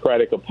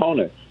Democratic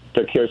opponent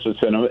to Kirsten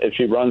Sinema if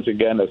she runs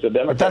again as a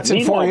Democrat. But that's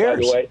in 4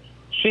 years. By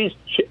the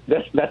way,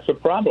 that's the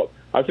problem.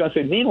 I was going to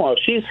say, meanwhile,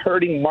 she's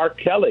hurting Mark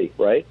Kelly,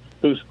 right,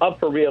 who's up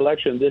for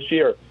re-election this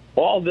year.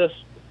 All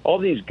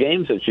these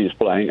games that she's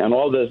playing and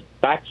all this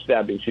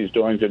backstabbing she's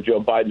doing to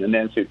Joe Biden and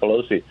Nancy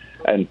Pelosi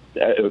and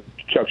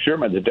Chuck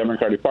Schumer, the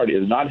Democratic Party,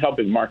 is not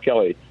helping Mark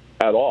Kelly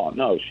at all.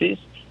 No,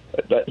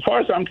 as far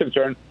as I'm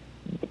concerned,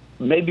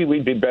 maybe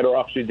we'd be better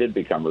off if she did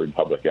become a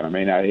Republican. I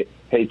mean, I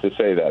hate to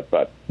say that,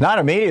 but not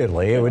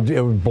immediately. It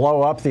would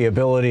blow up the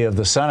ability of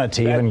the Senate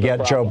to even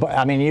get Joe.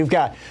 I mean, you've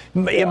got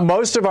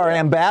most of our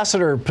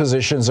ambassador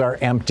positions are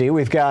empty.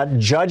 We've got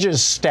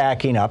judges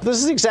stacking up. This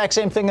is the exact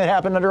same thing that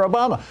happened under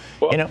Obama.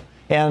 Well,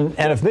 and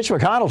if Mitch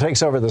McConnell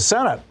takes over the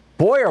Senate,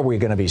 boy, are we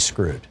going to be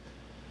screwed.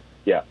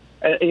 Yeah,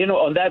 and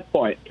on that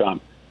point,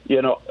 Tom,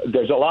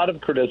 there's a lot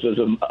of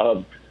criticism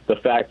of the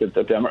fact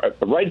that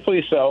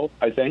rightfully so,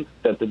 I think,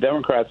 that the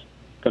Democrats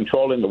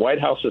controlling the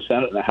White House, the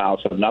Senate, and the House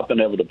have not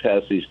been able to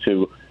pass these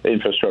two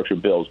infrastructure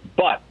bills.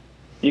 But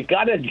you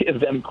got to give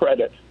them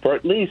credit for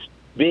at least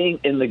being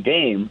in the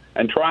game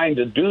and trying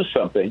to do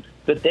something.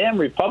 The damn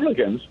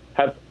Republicans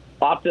have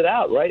opted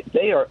out, right?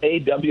 They are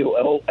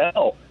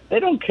AWOL. They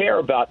don't care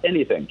about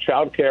anything: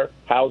 child care,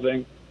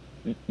 housing,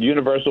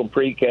 universal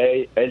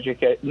pre-K,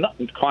 education,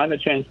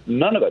 climate change,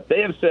 none of it.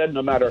 They have said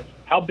no matter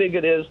how big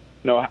it is,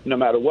 no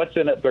matter what's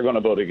in it, they're going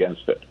to vote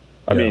against it.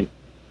 I mean,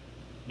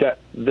 that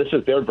this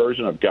is their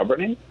version of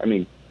governing. I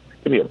mean,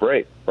 give me a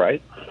break,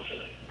 right?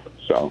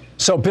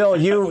 So Bill,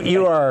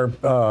 you are,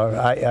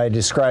 I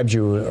described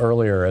you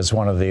earlier as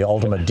one of the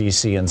ultimate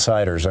D.C.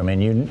 insiders. I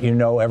mean, you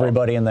know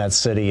everybody in that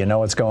city. You know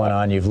what's going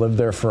on. You've lived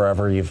there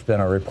forever. You've been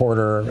a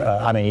reporter.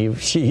 I mean, you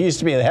used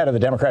to be the head of the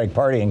Democratic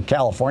Party in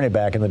California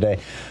back in the day.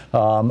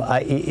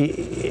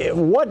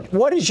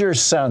 What is your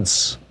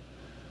sense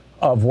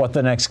of what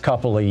the next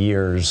couple of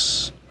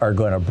years are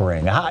going to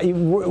bring?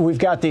 We've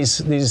got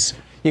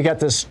you got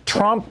this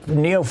Trump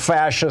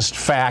neo-fascist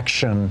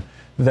faction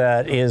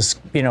that is,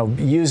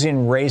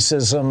 using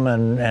racism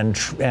and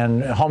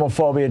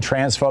homophobia,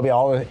 transphobia,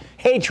 all the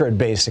hatred,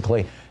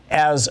 basically,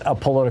 as a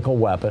political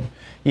weapon.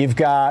 You've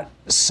got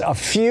a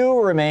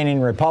few remaining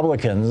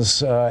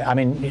Republicans.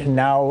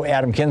 Now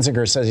Adam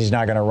Kinzinger says he's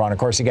not going to run. Of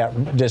course, he got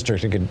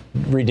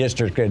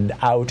redistricted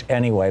out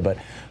anyway. But,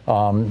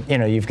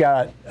 you've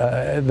got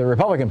the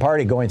Republican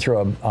Party going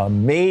through a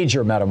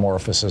major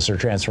metamorphosis or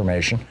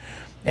transformation.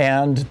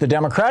 And the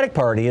Democratic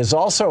Party is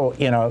also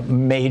in a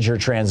major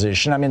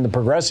transition. I mean, the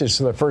progressives,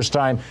 for the first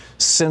time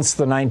since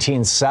the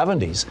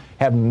 1970s,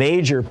 have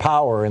major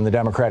power in the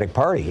Democratic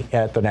Party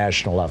at the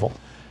national level.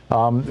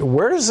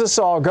 Where does this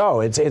all go?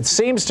 It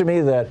seems to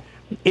me that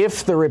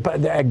if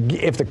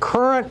the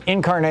current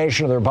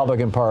incarnation of the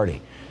Republican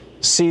Party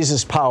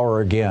seizes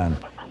power again,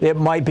 it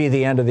might be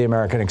the end of the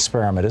American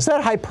experiment. Is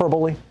that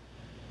hyperbole?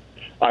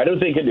 I don't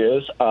think it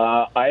is.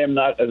 I am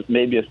not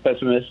maybe as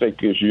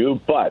pessimistic as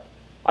you, but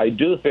I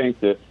do think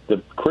that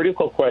the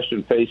critical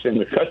question facing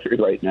the country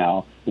right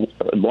now,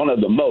 one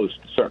of the most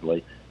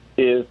certainly,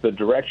 is the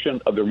direction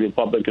of the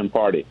Republican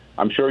Party.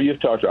 I'm sure you've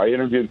talked to her. I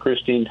interviewed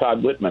Christine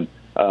Todd Whitman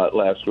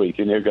last week,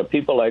 and you've got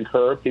people like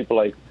her, people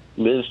like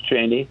Liz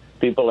Cheney,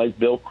 people like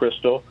Bill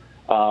Kristol,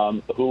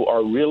 who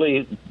are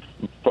really,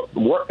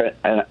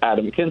 and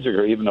Adam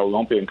Kinzinger, even though he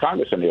won't be in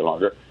Congress any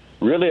longer,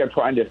 really are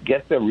trying to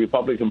get the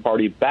Republican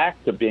Party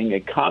back to being a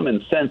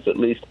common sense, at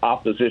least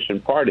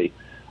opposition party.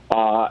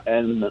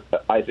 And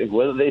I think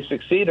whether they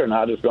succeed or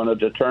not is going to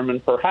determine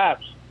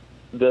perhaps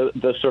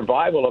the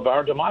survival of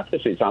our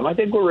democracy, Tom. I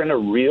think we're in a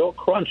real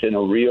crunch, in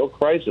a real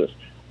crisis.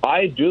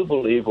 I do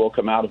believe we'll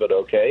come out of it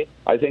okay.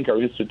 I think our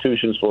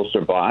institutions will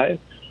survive.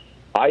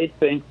 I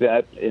think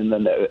that in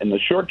the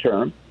short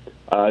term,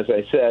 as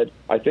I said,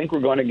 I think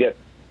we're going to get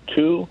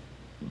two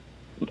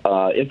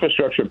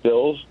infrastructure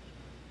bills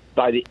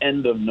by the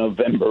end of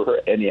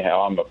November,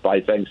 anyhow, by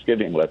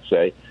Thanksgiving, let's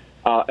say.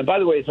 And by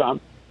the way, Tom,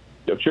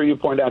 I'm sure you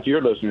point out to your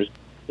listeners,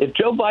 if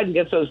Joe Biden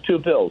gets those two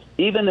bills,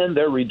 even in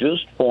their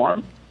reduced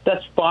form,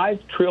 that's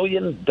 $5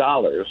 trillion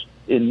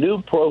in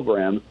new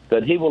programs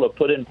that he will have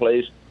put in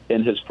place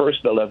in his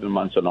first 11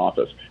 months in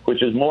office,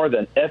 which is more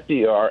than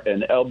FDR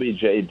and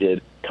LBJ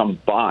did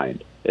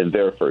combined in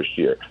their first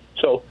year.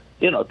 So,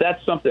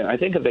 that's something. I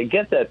think if they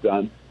get that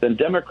done, then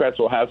Democrats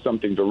will have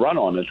something to run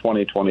on in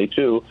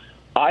 2022.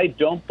 I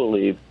don't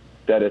believe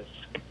that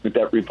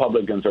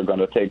Republicans are going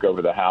to take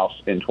over the House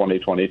in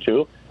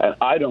 2022. And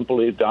I don't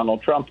believe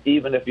Donald Trump,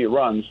 even if he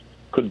runs,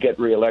 could get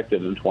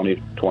reelected in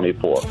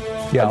 2024.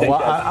 Yeah,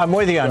 I'm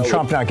with you on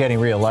Trump not getting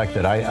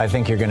reelected. I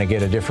think you're going to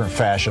get a different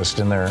fascist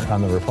in there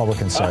on the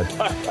Republican side.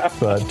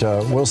 But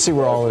we'll see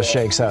where all this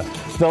shakes out.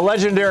 The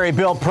legendary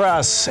Bill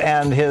Press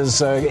and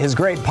his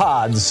great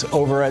pods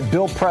over at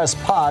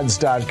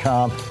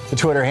BillPressPods.com, the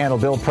Twitter handle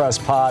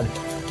BillPressPod.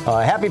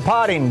 Happy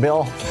podding,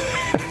 Bill.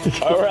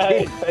 All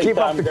right. keep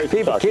up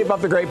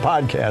the great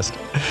podcast.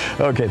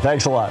 Okay,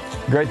 thanks a lot.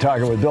 Great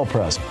talking with Bill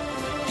Press.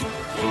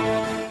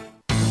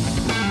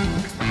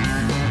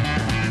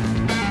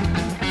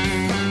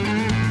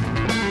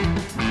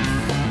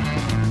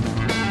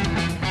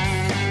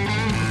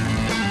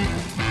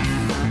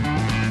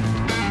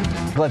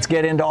 Let's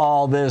get into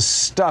all this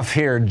stuff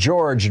here.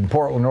 George in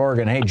Portland,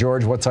 Oregon. Hey,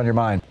 George, what's on your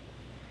mind?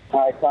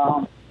 Hi,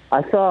 Tom.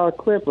 I saw a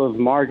clip of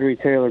Marjorie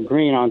Taylor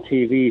Greene on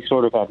TV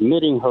sort of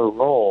admitting her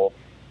role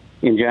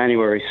in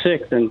January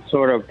 6th and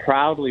sort of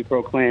proudly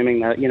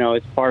proclaiming that,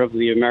 it's part of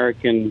the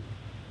American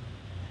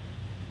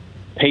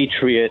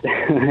patriot,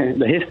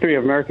 the history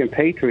of American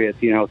patriots,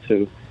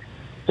 to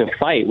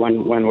fight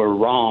when we're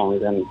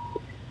wronged. And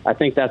I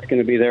think that's going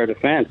to be their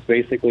defense.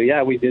 Basically,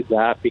 yeah, we did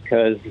that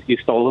because you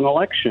stole an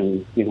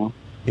election,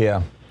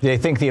 Yeah. Do you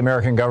think the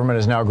American government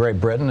is now Great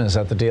Britain? Is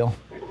that the deal?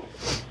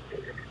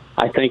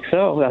 I think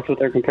so. That's what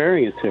they're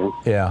comparing it to.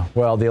 Yeah.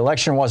 Well, the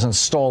election wasn't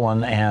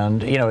stolen,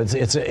 and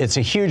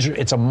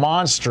it's a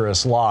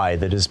monstrous lie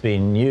that is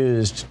being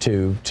used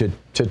to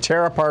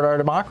tear apart our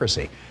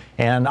democracy.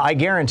 And I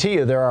guarantee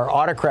you, there are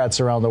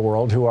autocrats around the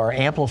world who are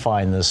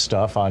amplifying this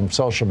stuff on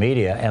social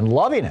media and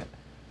loving it.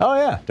 Oh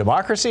yeah,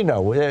 democracy?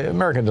 No,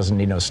 America doesn't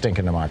need no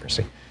stinking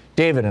democracy.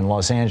 David in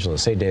Los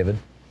Angeles. Hey, David.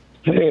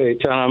 Hey,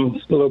 Tom.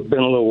 It's been a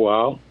little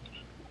while.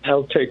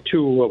 I'll take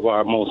two of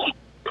our most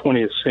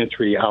 20th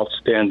century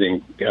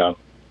outstanding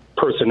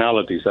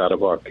personalities out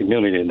of our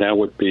community, and that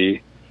would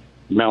be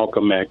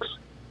Malcolm X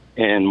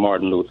and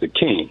Martin Luther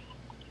King.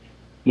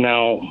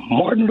 Now,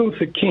 Martin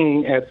Luther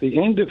King, at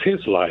the end of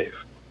his life,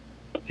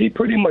 he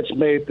pretty much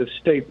made the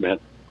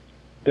statement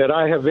that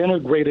I have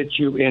integrated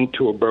you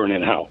into a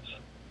burning house,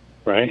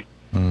 right?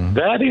 Mm.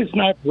 That is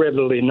not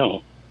readily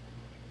known.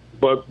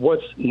 But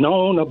what's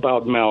known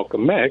about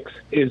Malcolm X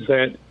is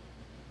that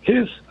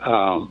his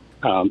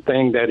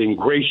thing that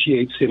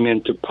ingratiates him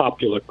into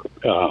popular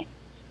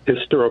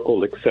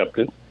historical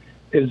acceptance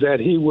is that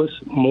he was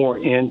more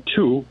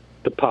into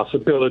the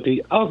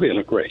possibility of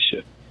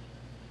integration.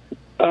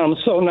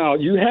 So now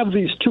you have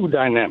these two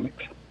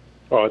dynamics,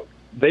 or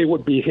they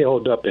would be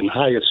held up in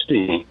high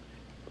esteem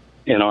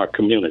in our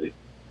community.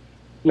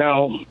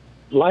 Now,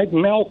 like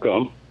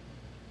Malcolm,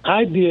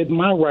 I did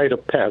my rite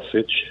of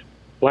passage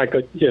like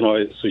as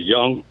a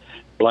young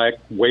black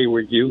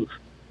wayward youth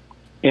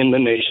in the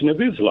Nation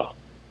of Islam,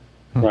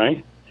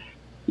 right?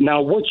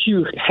 Now, what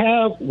you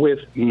have with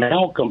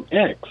Malcolm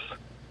X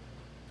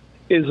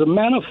is a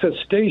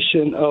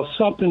manifestation of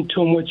something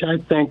to which I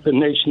think the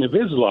Nation of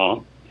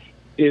Islam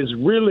is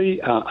really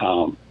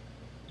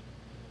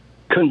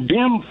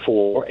condemned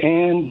for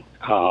and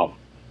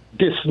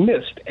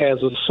dismissed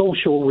as a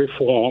social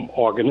reform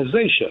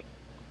organization.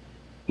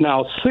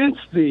 Now, since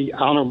the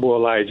Honorable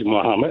Elijah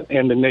Muhammad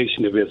and the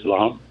Nation of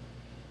Islam,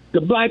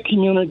 the black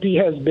community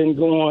has been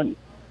going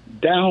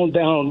down,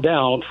 down,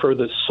 down for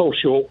the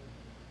social,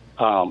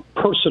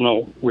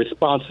 personal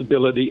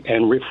responsibility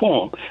and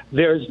reform.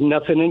 There's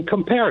nothing in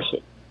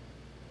comparison,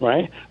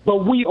 right?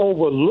 But we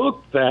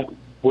overlook that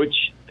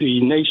which the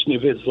Nation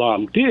of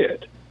Islam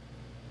did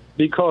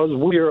because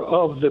we are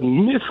of the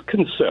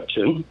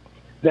misconception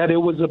that it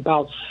was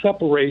about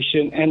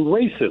separation and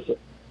racism.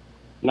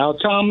 Now,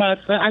 Tom,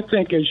 I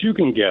think, as you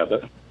can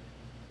gather,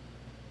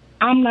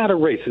 I'm not a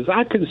racist.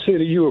 I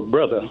consider you a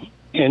brother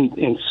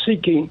in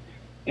seeking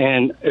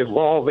and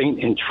evolving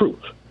in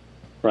truth,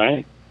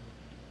 right?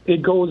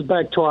 It goes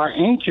back to our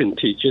ancient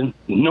teaching,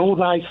 know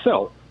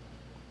thyself.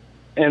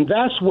 And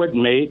that's what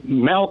made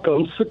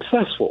Malcolm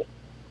successful.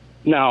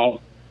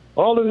 Now,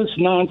 all of this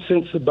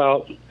nonsense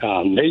about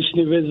Nation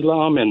of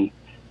Islam and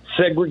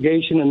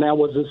segregation, and that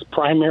was his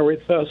primary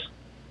thrust,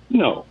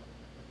 no.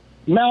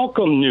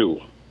 Malcolm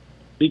knew,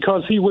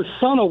 because he was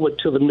sent over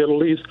to the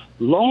Middle East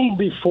long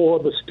before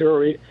the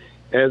story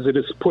as it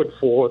is put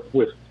forth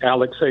with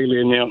Alex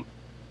Haley and them,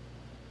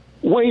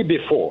 way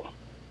before.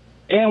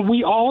 And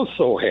we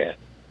also had,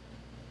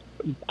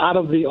 out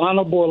of the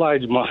Honorable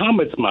Elijah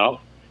Muhammad's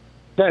mouth,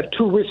 that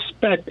to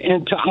respect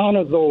and to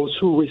honor those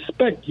who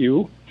respect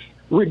you,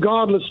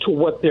 regardless to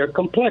what their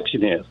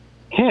complexion is.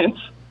 Hence,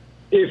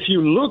 if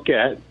you look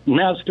at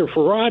Master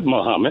Farad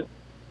Muhammad,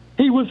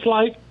 he was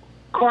like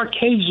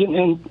Caucasian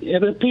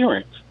in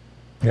appearance.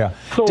 Yeah,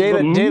 so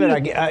David,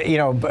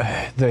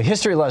 the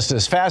history lesson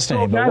is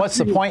fascinating, but what's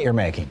the point you're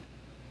making?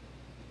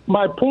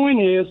 My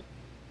point is,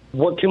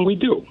 what can we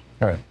do?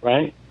 All right.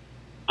 Right?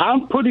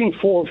 I'm putting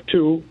forth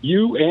to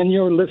you and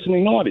your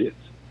listening audience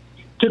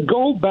to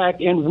go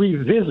back and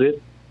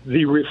revisit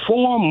the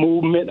reform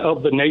movement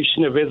of the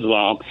Nation of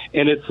Islam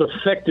and its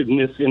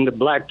effectiveness in the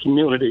black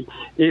community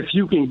if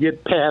you can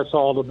get past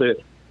all of the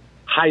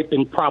hype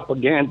and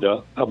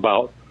propaganda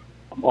about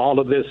all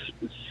of this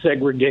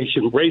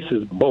segregation,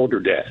 racist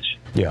balderdash.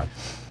 Yeah.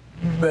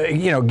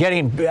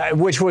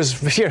 Which was,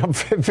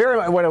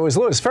 very, when it was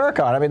Louis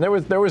Farrakhan, I mean,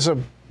 there was a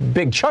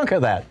big chunk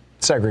of that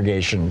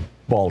segregation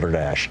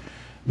balderdash.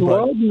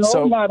 Well,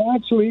 no, not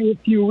actually.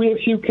 If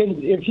you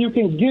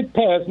can get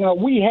past. Now,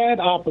 we had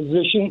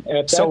opposition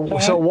at that time.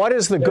 So what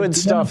is the good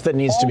stuff that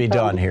needs to be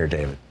done here,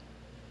 David?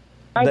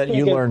 That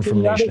you learned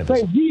from Nation of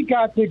Islam? We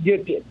got to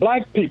get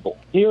black people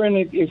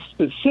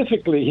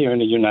specifically here in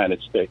the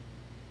United States.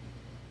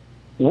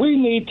 We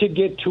need to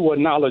get to a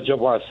knowledge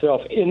of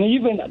ourselves and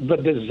even the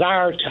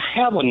desire to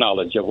have a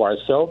knowledge of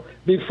ourselves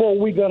before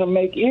we're going to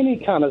make any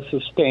kind of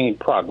sustained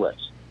progress.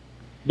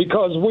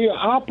 Because we are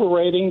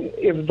operating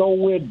as though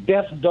we're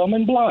deaf, dumb,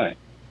 and blind.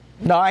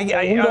 No, we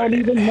don't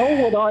even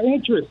know what our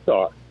interests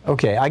are.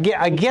 Okay, I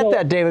get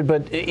that, David,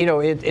 but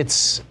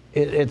it's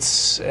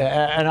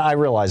and I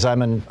realize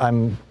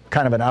I'm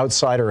kind of an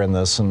outsider in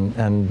this,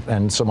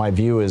 and so my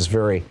view is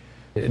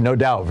no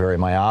doubt very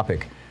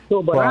myopic.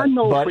 So, but I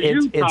know for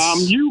you, Tom,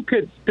 you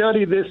could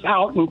study this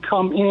out and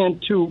come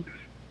into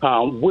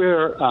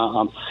where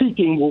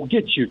seeking will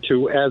get you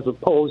to, as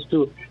opposed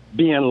to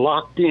being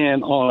locked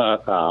in on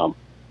a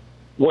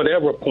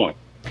whatever point.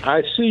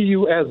 I see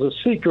you as a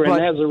seeker,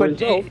 and as a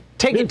result,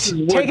 take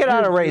it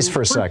out of race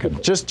for a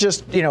second. Just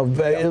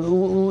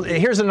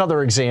here's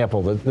another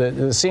example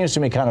that seems to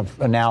me kind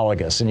of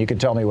analogous, and you can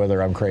tell me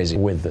whether I'm crazy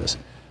with this.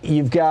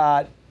 You've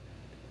got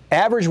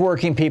average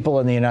working people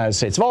in the United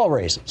States of all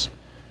races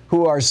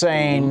who are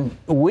saying,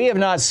 we have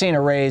not seen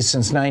a raise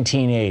since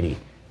 1980.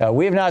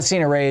 We have not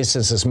seen a raise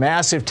since this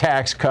massive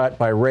tax cut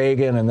by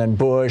Reagan and then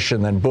Bush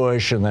and then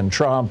Bush and then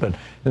Trump. And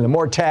the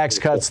more tax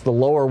cuts, the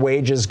lower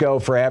wages go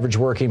for average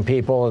working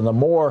people and the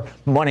more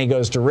money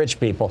goes to rich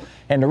people.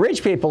 And the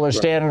rich people are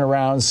standing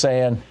around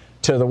saying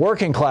to the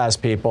working class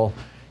people,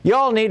 you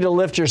all need to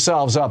lift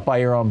yourselves up by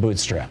your own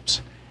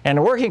bootstraps. And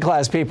the working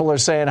class people are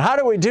saying, how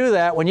do we do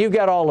that when you've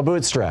got all the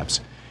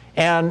bootstraps?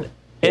 And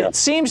it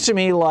seems to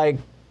me like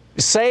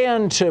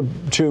saying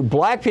to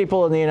black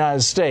people in the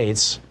United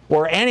States,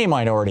 or any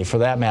minority for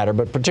that matter,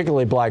 but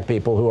particularly black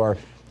people who are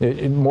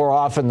more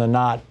often than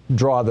not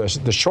draw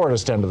the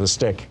shortest end of the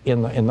stick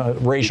in the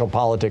racial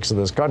politics of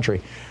this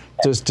country,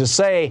 to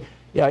say,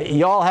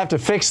 y'all have to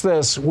fix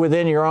this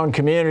within your own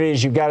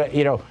communities. You've got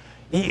to,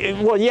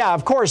 well, yeah,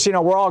 of course,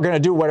 we're all going to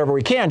do whatever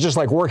we can, just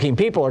like working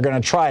people are going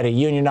to try to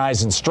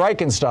unionize and strike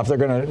and stuff. They're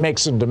going to make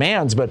some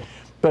demands, but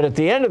at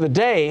the end of the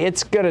day,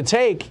 it's going to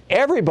take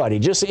everybody.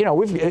 Just,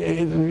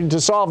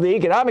 to solve the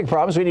economic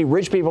problems, we need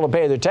rich people to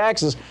pay their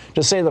taxes.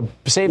 To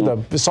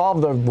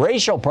solve the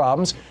racial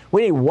problems,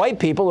 we need white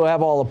people who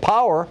have all the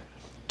power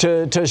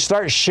to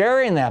start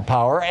sharing that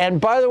power.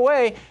 And by the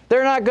way,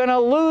 they're not going to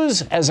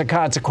lose as a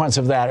consequence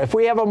of that. If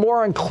we have a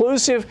more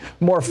inclusive,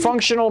 more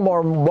functional,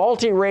 more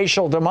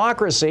multiracial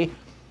democracy,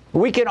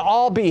 we can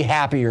all be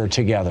happier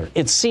together,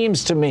 it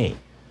seems to me.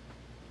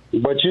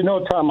 But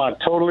Tom, I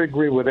totally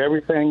agree with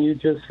everything you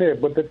just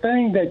said. But the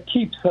thing that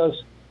keeps us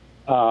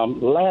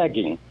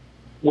lagging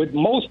with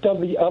most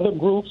of the other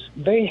groups,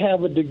 they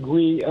have a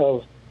degree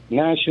of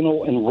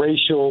national and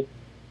racial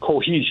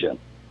cohesion.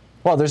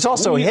 Well, there's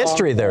also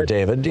history there,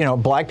 David.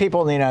 Black people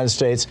in the United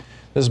States,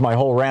 this is my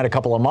whole rant a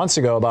couple of months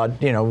ago about,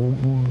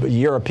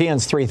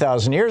 Europeans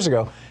 3,000 years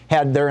ago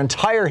had their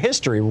entire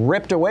history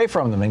ripped away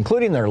from them,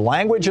 including their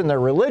language and their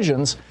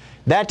religions.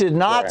 That did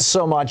not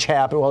so much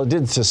happen. Well, it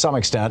did to some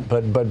extent,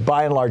 but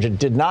by and large, it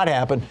did not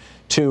happen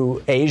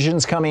to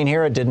Asians coming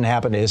here. It didn't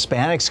happen to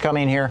Hispanics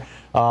coming here.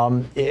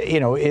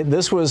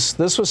 This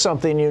was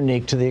something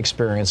unique to the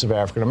experience of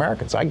African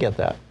Americans. I get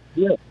that.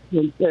 Yeah,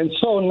 and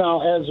so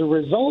now, as a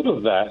result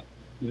of that,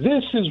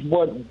 this is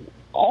what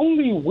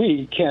only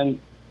we can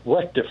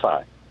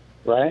rectify,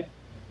 right?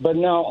 But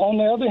now, on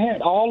the other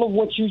hand, all of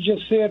what you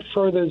just said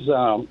furthers,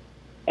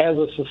 as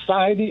a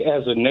society,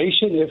 as a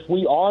nation, if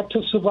we are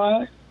to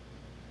survive,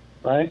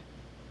 right,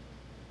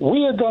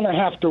 we are going to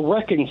have to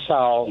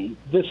reconcile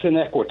this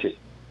inequity.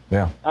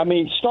 Yeah. I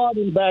mean,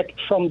 starting back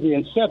from the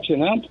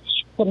inception, I'm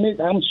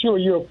sure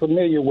you're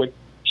familiar with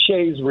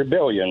Shays'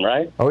 Rebellion,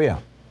 right? Oh, yeah.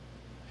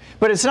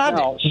 But it's not...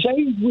 Now,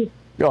 Shays'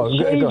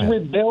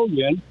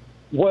 Rebellion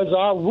was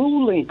our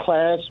ruling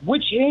class,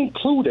 which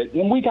included,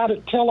 and we got to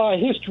tell our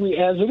history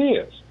as it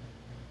is,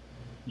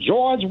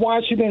 George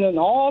Washington and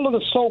all of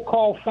the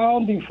so-called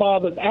founding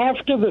fathers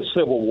after the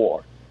Civil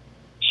War.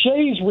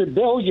 Shays'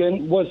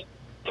 Rebellion was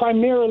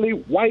primarily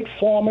white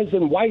farmers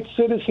and white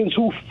citizens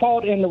who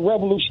fought in the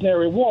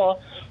Revolutionary War,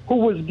 who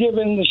was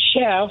given the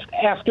shaft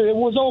after it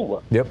was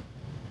over. Yep.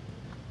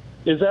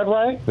 Is that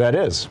right? That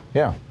is,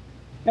 yeah.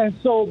 And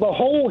so the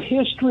whole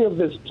history of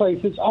this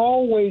place has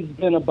always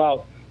been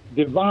about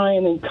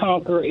divide and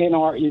conquer, and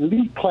our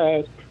elite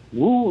class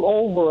rule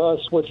over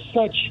us with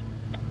such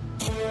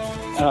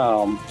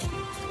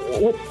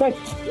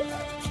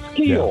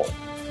skill.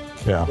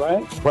 Yeah.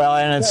 Right? Well,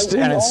 and it's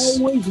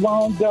always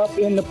wound up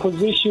in the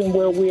position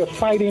where we are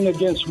fighting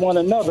against one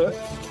another,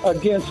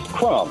 against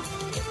crumbs.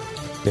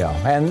 Yeah,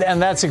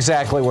 and that's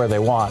exactly where they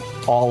want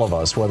all of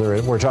us,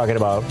 whether we're talking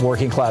about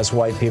working class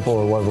white people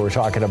or whether we're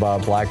talking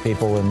about black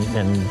people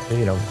and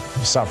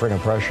suffering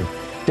oppression.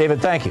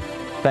 David, thank you.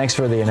 Thanks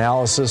for the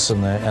analysis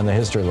and the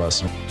history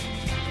lesson.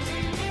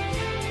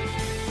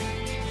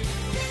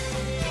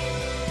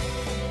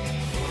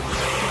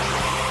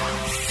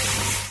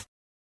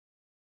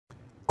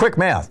 Quick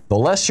math. The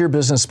less your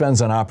business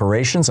spends on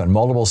operations, on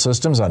multiple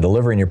systems, on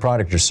delivering your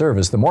product or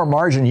service, the more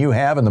margin you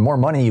have and the more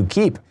money you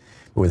keep.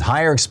 With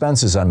higher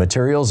expenses on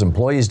materials,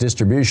 employees,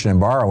 distribution, and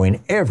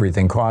borrowing,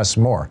 everything costs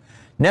more.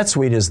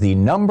 NetSuite is the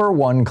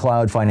 #1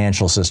 cloud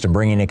financial system,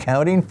 bringing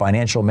accounting,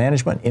 financial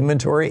management,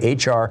 inventory,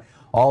 HR,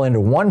 all into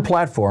one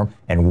platform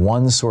and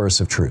one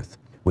source of truth.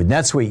 With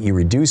NetSuite, you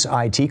reduce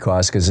IT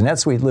costs because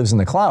NetSuite lives in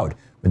the cloud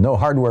with no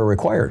hardware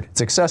required.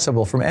 It's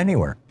accessible from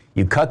anywhere.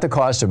 You cut the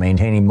cost of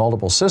maintaining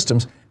multiple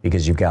systems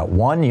because you've got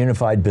one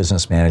unified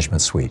business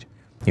management suite.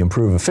 You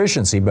improve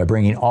efficiency by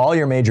bringing all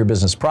your major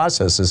business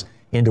processes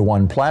into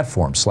one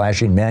platform,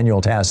 slashing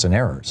manual tasks and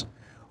errors.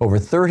 Over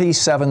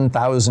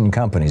 37,000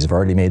 companies have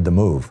already made the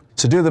move.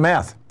 So do the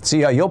math.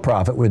 See how you'll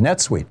profit with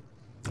NetSuite.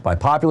 By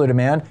popular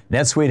demand,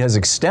 NetSuite has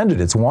extended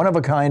its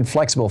one-of-a-kind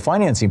flexible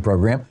financing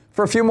program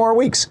for a few more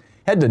weeks.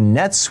 Head to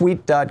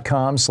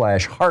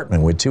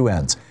netsuite.com/Hartman with 2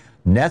 N's.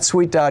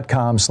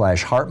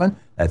 netsuite.com/Hartman.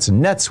 That's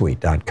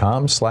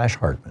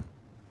netsuite.com/Hartman.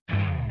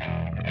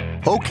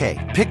 Okay,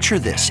 picture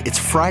this. It's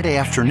Friday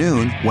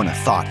afternoon when a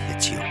thought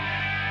hits you.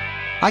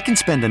 I can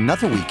spend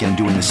another weekend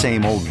doing the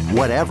same old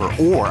whatever,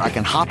 or I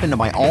can hop into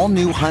my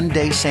all-new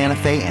Hyundai Santa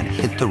Fe and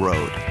hit the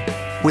road.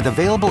 With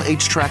available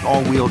H-Track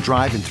all-wheel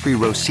drive and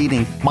 3-row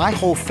seating, my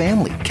whole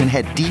family can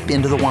head deep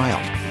into the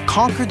wild.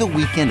 Conquer the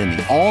weekend in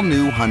the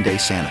all-new Hyundai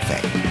Santa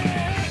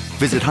Fe.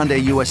 Visit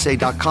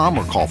HyundaiUSA.com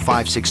or call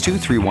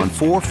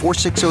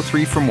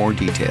 562-314-4603 for more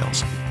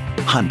details.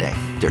 Hyundai,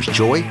 there's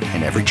joy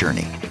in every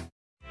journey.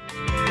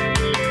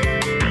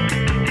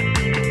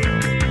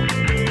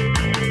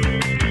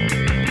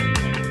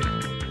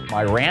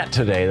 My rant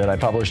today that I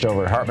published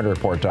over at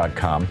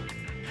HartmanReport.com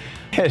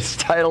is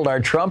titled, "Are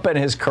Trump and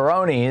his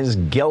cronies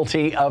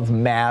guilty of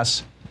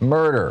mass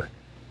murder?"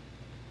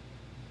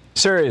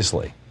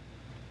 Seriously.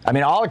 I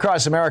mean, all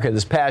across America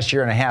this past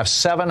year and a half,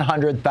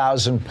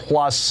 700,000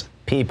 plus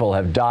people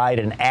have died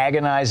in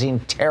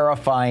agonizing,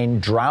 terrifying,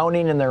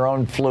 drowning in their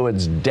own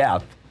fluids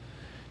death.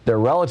 Their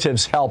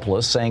relatives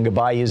helpless, saying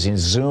goodbye using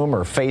Zoom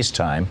or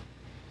FaceTime.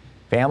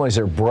 Families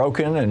are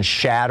broken and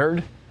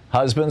shattered.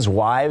 Husbands,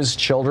 wives,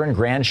 children,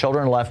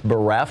 grandchildren left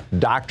bereft.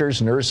 Doctors,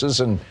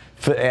 nurses, and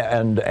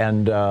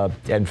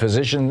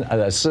physician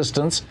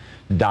assistants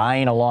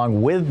dying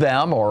along with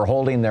them or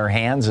holding their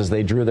hands as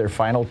they drew their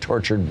final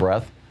tortured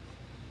breath.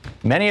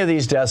 Many of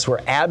these deaths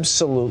were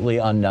absolutely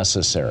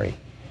unnecessary.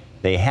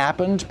 They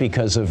happened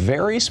because of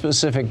very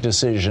specific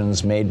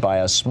decisions made by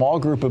a small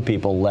group of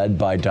people led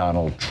by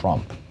Donald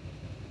Trump.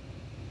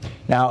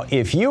 Now,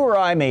 if you or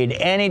I made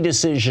any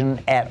decision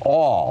at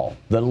all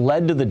that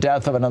led to the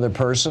death of another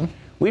person,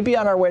 we'd be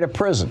on our way to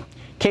prison.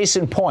 Case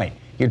in point,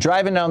 you're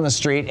driving down the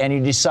street and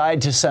you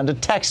decide to send a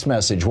text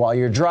message while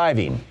you're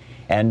driving.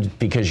 And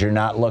because you're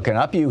not looking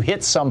up, you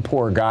hit some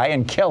poor guy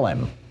and kill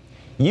him.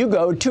 You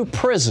go to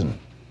prison.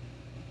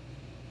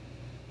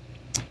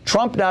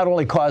 Trump not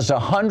only caused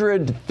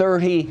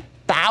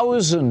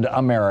 130,000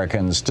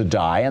 Americans to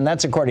die, and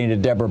that's according to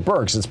Deborah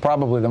Birx. It's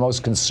probably the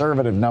most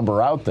conservative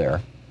number out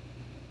there.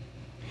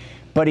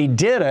 But he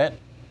did it,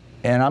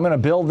 and I'm going to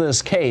build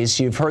this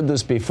case. You've heard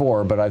this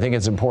before, but I think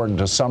it's important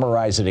to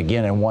summarize it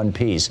again in one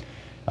piece.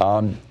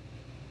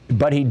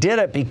 But he did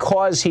it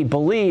because he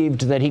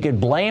believed that he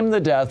could blame the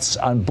deaths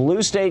on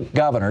blue state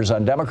governors,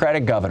 on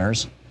Democratic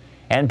governors,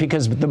 and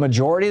because the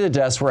majority of the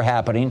deaths were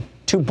happening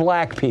to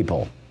black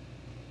people.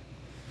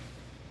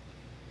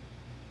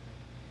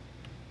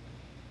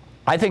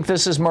 I think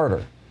this is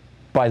murder.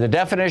 By the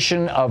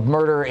definition of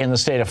murder in the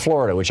state of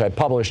Florida, which I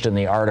published in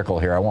the article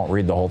here. I won't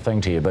read the whole thing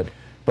to you, but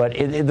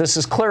this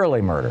is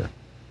clearly murder.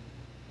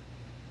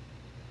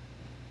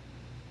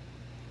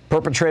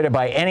 Perpetrated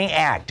by any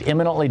act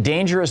imminently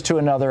dangerous to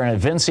another and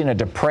evincing a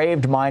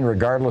depraved mind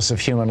regardless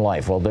of human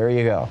life. Well, there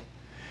you go.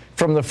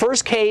 From the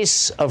first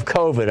case of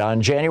COVID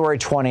on January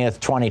 20th,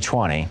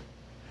 2020,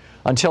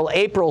 until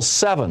April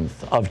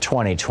 7th of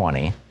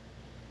 2020,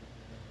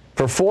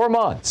 for 4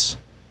 months,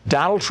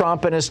 Donald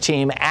Trump and his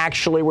team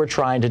actually were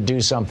trying to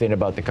do something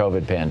about the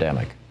COVID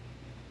pandemic.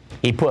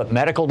 He put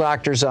medical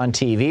doctors on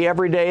TV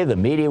every day. The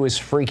media was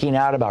freaking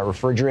out about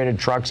refrigerated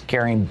trucks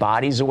carrying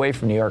bodies away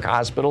from New York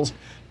hospitals.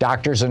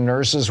 Doctors and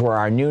nurses were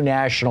our new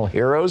national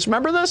heroes.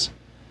 Remember this?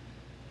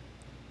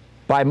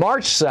 By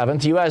March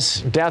 7th,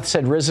 U.S. deaths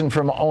had risen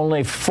from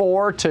only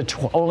 4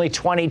 to only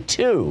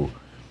 22.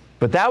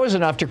 But that was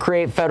enough to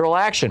create federal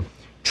action.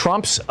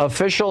 Trump's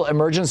official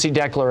emergency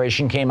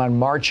declaration came on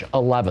March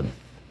 11th.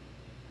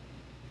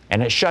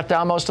 And it shut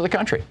down most of the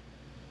country.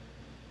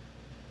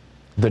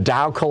 The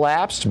Dow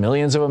collapsed.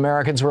 Millions of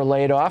Americans were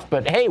laid off.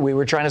 But hey, we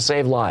were trying to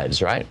save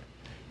lives, right?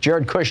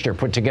 Jared Kushner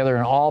put together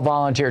an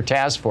all-volunteer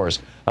task force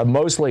of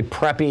mostly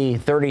preppy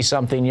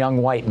 30-something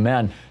young white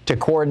men to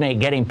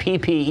coordinate getting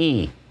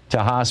PPE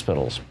to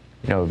hospitals.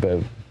 You know,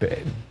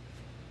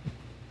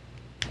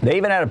 they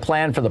even had a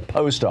plan for the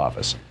post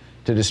office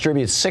to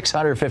distribute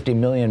 650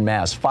 million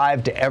masks,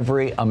 5 to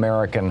every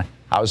American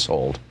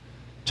household,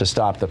 to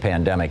stop the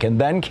pandemic. And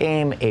then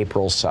came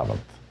April 7th.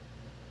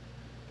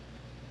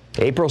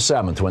 April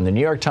 7th, when the New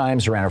York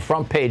Times ran a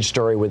front page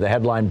story with the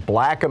headline,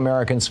 "Black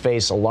Americans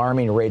Face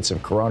Alarming Rates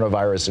of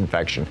Coronavirus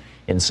Infection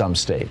in Some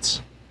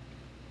States."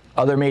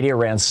 Other media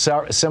ran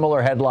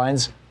similar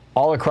headlines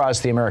all across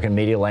the American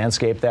media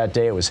landscape that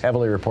day. It was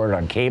heavily reported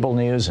on cable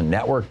news and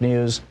network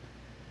news.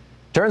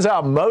 Turns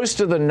out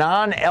most of the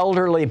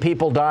non-elderly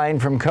people dying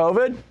from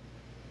COVID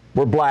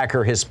were black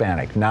or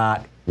Hispanic,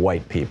 not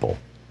white people.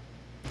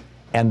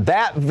 And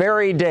that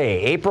very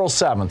day, April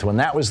 7th, when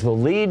that was the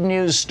lead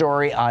news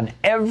story on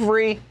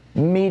every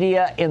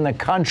media in the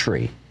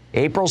country,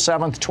 April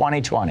 7th,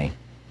 2020,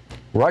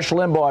 Rush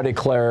Limbaugh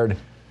declared,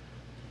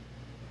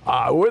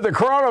 with the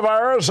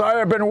coronavirus, I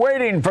have been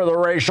waiting for the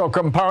racial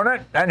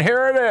component, and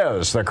here it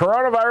is. The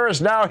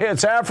coronavirus now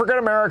hits African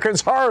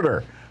Americans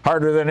harder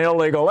than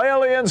illegal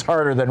aliens,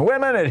 harder than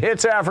women. It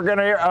hits African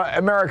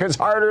Americans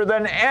harder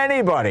than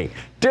anybody.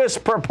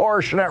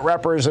 Disproportionate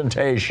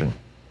representation.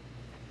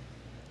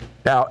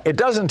 Now, it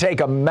doesn't take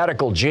a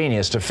medical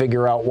genius to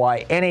figure out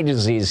why any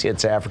disease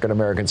hits African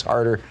Americans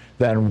harder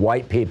than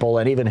white people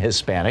and even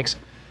Hispanics,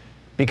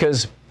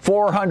 because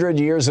 400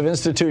 years of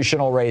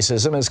institutional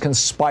racism has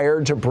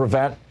conspired to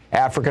prevent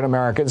African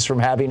Americans from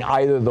having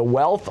either the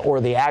wealth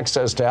or the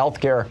access to health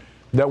care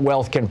that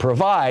wealth can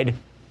provide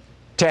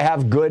to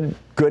have good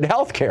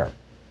health care.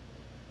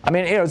 I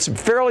mean, it's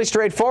fairly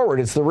straightforward.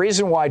 It's the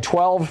reason why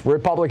 12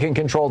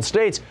 Republican-controlled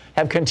states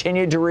have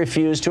continued to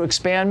refuse to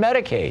expand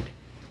Medicaid,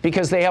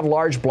 because they have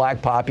large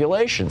black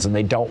populations and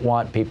they don't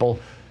want people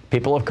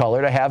of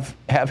color to have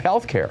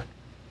health care.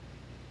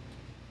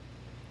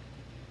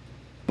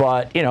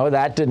 But,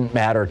 that didn't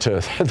matter to,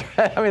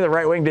 the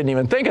right wing didn't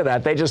even think of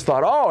that. They just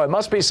thought, it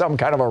must be some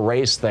kind of a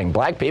race thing.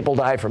 Black people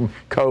die from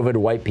COVID,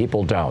 white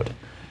people don't.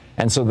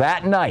 And so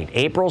that night,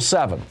 April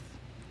 7th,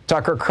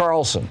 Tucker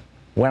Carlson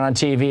went on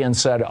TV and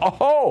said,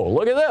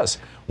 look at this.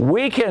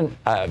 We can,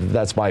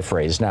 that's my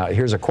phrase. Now,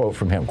 here's a quote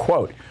from him.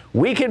 Quote,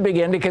 we can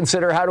begin to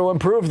consider how to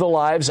improve the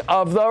lives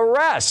of the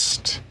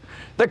rest.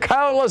 The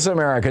countless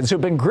Americans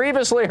who've been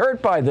grievously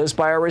hurt by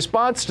our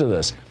response to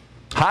this.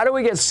 How do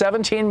we get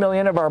 17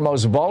 million of our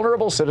most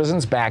vulnerable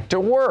citizens back to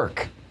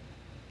work?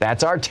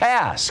 That's our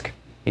task.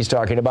 He's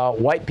talking about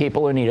white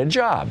people who need a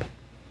job.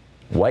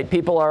 White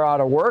people are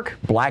out of work.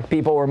 Black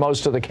people were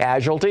most of the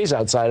casualties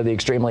outside of the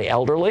extremely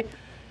elderly.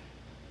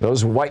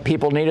 Those white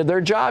people needed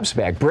their jobs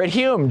back. Britt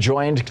Hume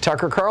joined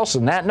Tucker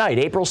Carlson that night,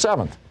 April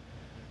 7th,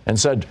 and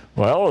said,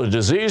 the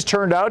disease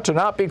turned out to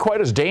not be quite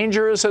as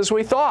dangerous as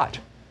we thought.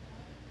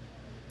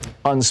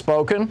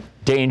 Unspoken,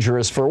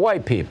 dangerous for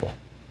white people.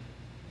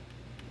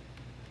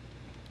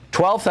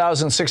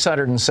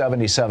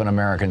 12,677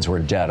 Americans were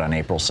dead on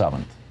April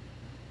 7th.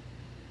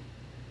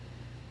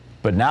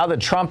 But now that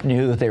Trump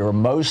knew that they were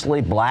mostly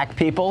black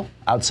people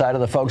outside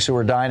of the folks who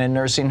were dying in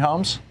nursing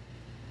homes,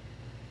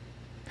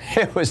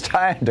 it was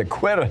time to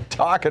quit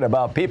talking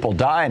about people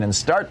dying and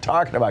start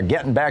talking about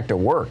getting back to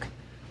work.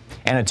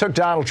 And it took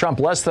Donald Trump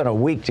less than a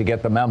week to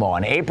get the memo.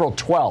 On April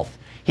 12th,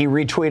 he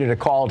retweeted a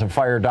call to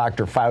fire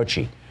Dr.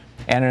 Fauci.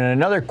 And in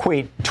another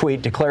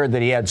tweet declared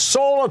that he had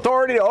sole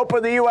authority to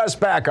open the U.S.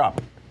 back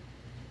up.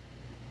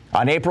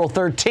 On April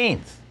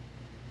 13th,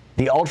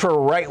 the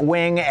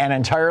ultra-right-wing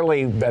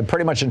and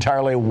pretty much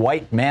entirely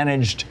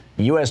white-managed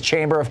U.S.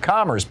 Chamber of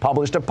Commerce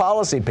published a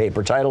policy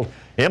paper titled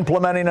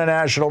Implementing a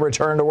National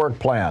Return-to-Work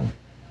Plan.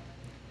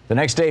 The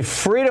next day,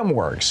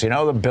 FreedomWorks,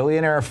 the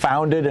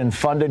billionaire-founded and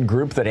funded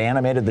group that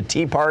animated the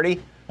Tea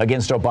Party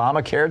against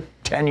Obamacare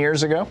 10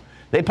 years ago,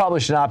 they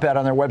published an op-ed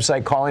on their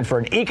website calling for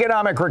an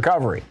economic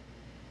recovery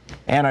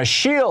and a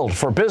shield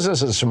for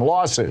businesses from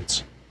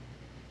lawsuits.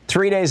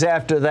 3 days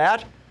after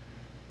that,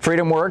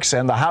 FreedomWorks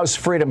and the House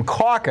Freedom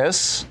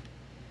Caucus,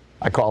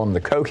 I call them the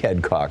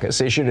Cokehead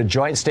Caucus, issued a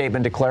joint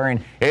statement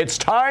declaring it's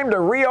time to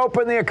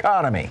reopen the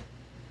economy.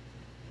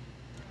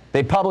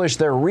 They published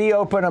their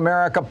Reopen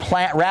America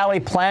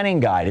Rally Planning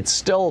Guide. It's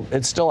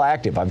still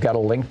active. I've got a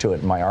link to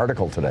it in my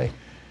article today.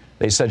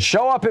 They said,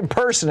 show up in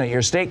person at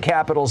your state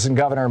capitals and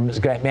governor's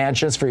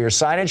mansions for your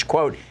signage.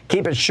 Quote,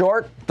 keep it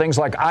short. Things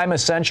like I'm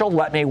essential,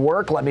 let me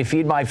work, let me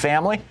feed my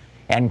family,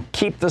 and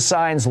keep the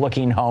signs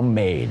looking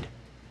homemade.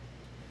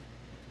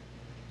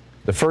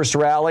 The first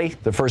rally,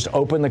 the first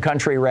Open the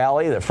Country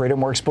rally that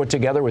FreedomWorks put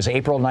together was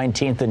April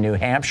 19th in New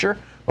Hampshire.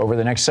 Over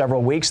the next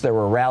several weeks, there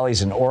were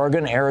rallies in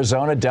Oregon,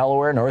 Arizona,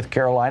 Delaware, North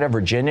Carolina,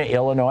 Virginia,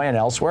 Illinois, and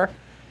elsewhere.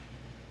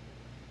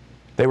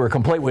 They were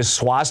complete with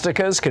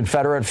swastikas,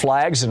 Confederate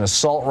flags, and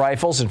assault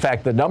rifles. In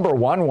fact, the number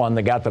one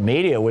that got the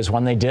media was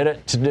when they did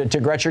it to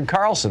Gretchen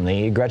Carlson,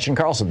 the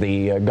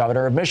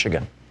governor of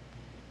Michigan.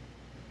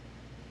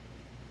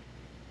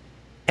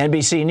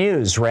 NBC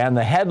News ran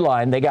the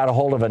headline. They got a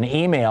hold of an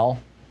email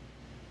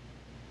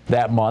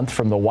that month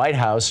from the White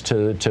House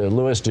to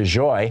Louis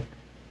DeJoy.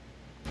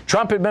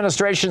 Trump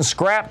administration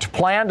scrapped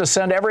plan to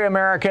send every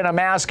American a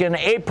mask in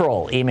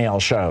April, email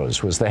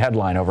shows, was the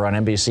headline over on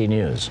NBC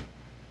News.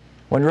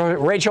 When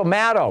Rachel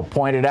Maddow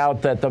pointed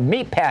out that the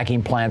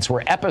meatpacking plants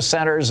were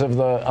epicenters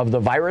of the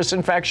virus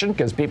infection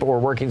because people were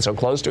working so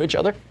close to each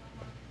other,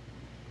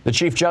 the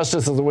Chief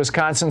Justice of the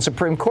Wisconsin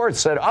Supreme Court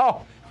said,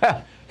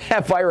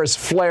 that virus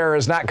flare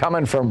is not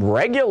coming from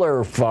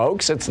regular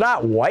folks. It's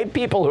not white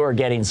people who are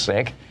getting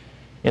sick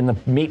in the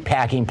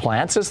meatpacking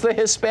plants. It's the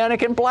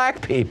Hispanic and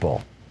black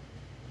people.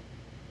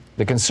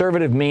 The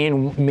conservative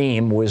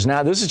meme was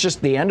now, this is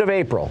just the end of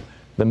April,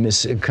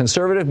 the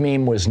conservative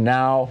meme was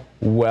now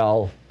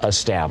well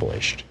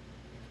established.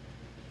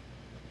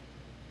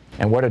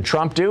 And what did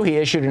Trump do? He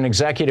issued an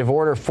executive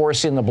order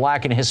forcing the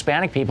black and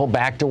Hispanic people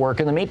back to work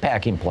in the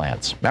meatpacking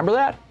plants. Remember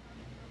that?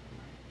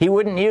 He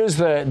wouldn't use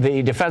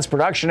the Defense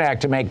Production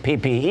Act to make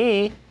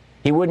PPE.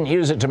 He wouldn't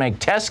use it to make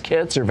test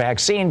kits or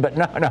vaccine, but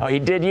no, he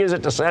did use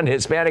it to send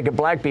Hispanic and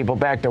black people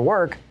back to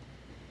work.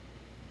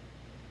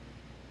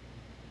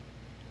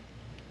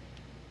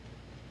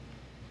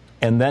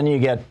 And then you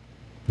get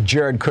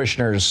Jared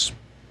Kushner's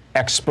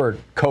expert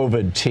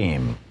COVID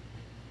team.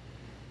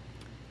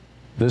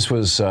 This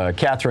was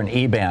Catherine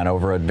Eban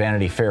over at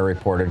Vanity Fair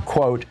reported,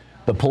 quote,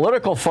 the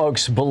political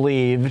folks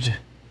believed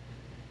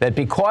that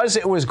because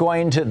it was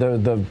going to,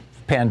 the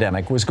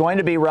pandemic was going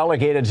to be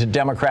relegated to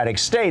Democratic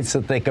states,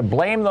 that they could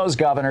blame those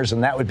governors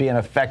and that would be an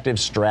effective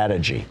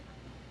strategy.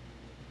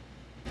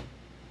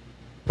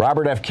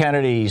 Robert F.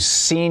 Kennedy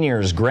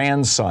Sr.'s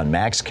grandson,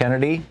 Max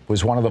Kennedy,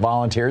 was one of the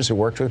volunteers who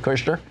worked with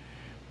Kushner.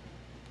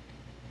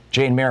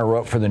 Jane Mayer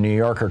wrote for The New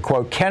Yorker,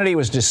 quote, Kennedy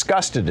was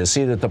disgusted to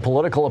see that the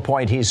political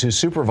appointees who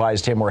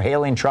supervised him were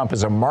hailing Trump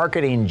as a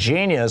marketing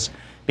genius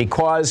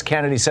because,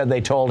 Kennedy said,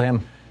 they told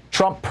him,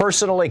 Trump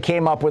personally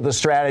came up with the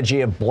strategy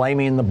of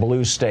blaming the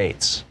blue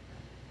states.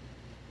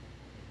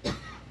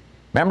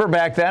 Remember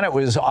back then, it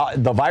was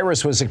the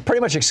virus was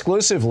pretty much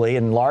exclusively,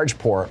 in large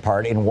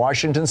part, in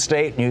Washington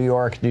State, New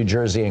York, New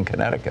Jersey, and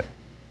Connecticut.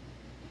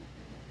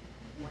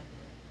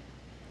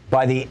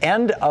 By the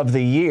end of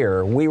the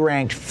year, we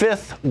ranked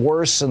 5th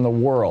worst in the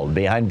world,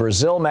 behind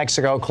Brazil,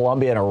 Mexico,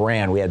 Colombia, and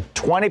Iran. We had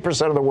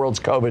 20% of the world's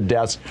COVID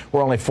deaths.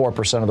 We're only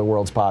 4% of the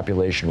world's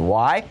population.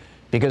 Why?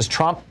 Because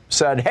Trump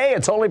said, hey,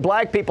 it's only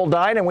black people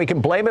dying, and we can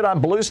blame it on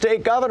blue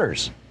state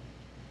governors.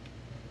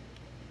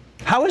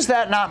 How is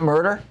that not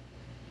murder?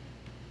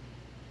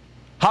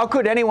 How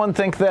could anyone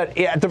think that,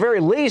 at the very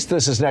least,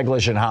 this is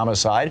negligent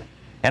homicide?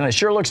 And it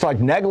sure looks like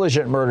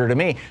negligent murder to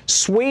me.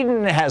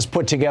 Sweden has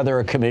put together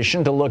a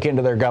commission to look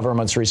into their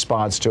government's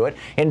response to it.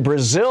 In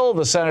Brazil,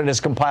 the Senate has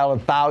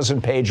compiled a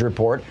 1,000-page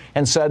report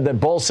and said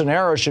that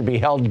Bolsonaro should be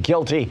held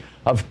guilty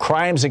of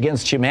crimes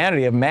against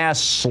humanity, of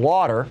mass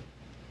slaughter.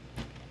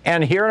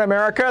 And here in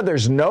America,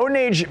 there's no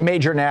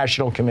major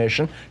national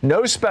commission,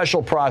 no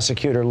special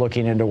prosecutor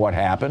looking into what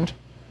happened.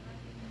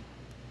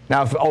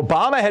 Now, if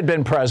Obama had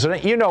been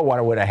president, you know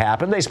what would have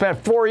happened. They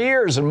spent 4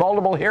 years in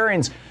multiple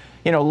hearings,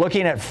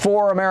 looking at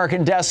 4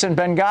 American deaths in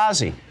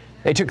Benghazi.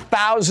 They took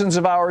thousands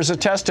of hours of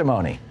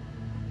testimony.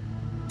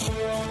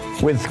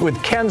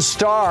 With Ken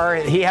Starr,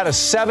 he had a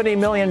 $70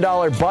 million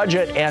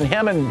budget, and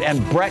him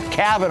and Brett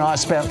Kavanaugh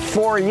spent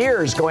 4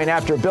 years going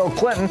after Bill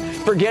Clinton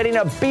for getting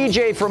a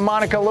BJ from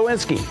Monica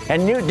Lewinsky.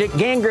 And Newt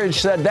Gingrich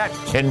said that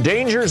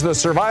endangers the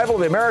survival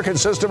of the American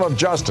system of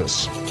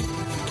justice.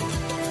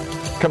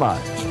 Come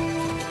on.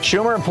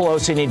 Schumer and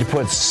Pelosi need to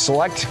put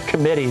select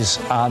committees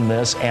on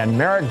this, and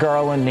Merrick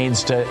Garland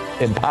needs to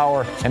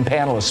empower and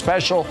panel a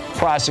special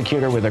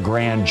prosecutor with a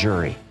grand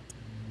jury.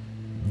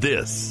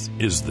 This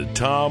is the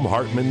Thom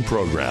Hartmann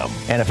Program.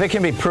 And if it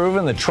can be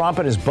proven that Trump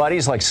and his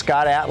buddies like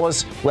Scott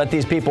Atlas let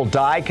these people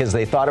die because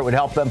they thought it would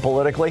help them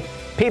politically,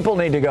 people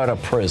need to go to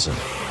prison.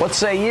 What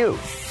say you?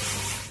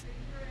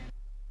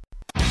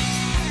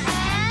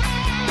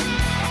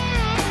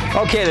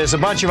 Okay, there's a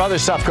bunch of other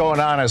stuff going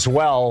on as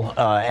well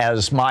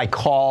as my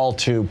call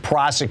to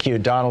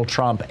prosecute Donald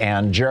Trump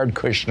and Jared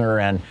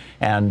Kushner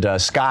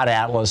and Scott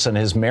Atlas and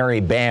his merry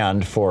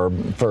band for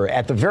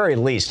at the very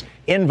least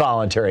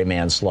involuntary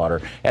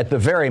manslaughter, at the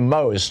very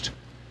most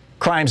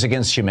crimes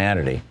against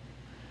humanity.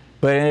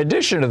 But in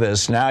addition to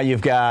this, now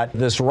you've got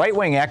this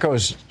right-wing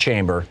echoes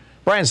chamber.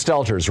 Brian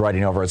Stelter is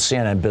writing over at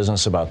CNN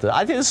Business about this.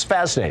 I think this is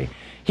fascinating.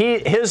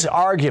 His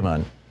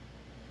argument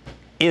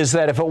is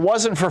that if it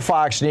wasn't for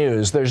Fox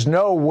News, there's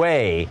no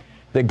way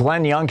that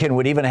Glenn Youngkin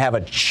would even have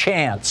a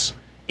chance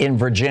in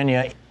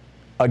Virginia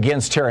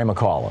against Terry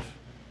McAuliffe.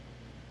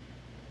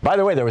 By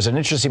the way, there was an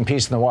interesting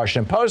piece in the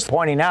Washington Post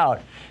pointing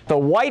out the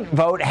white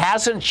vote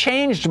hasn't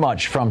changed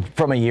much from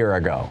a year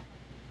ago.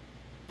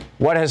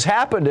 What has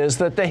happened is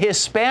that the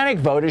Hispanic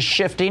vote is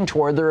shifting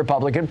toward the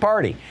Republican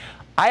Party.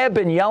 I have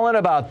been yelling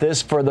about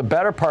this for the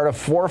better part of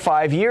 4 or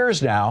 5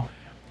 years now.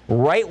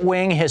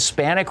 Right-wing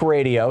Hispanic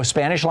radio,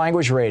 Spanish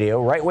language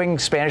radio, right-wing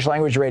Spanish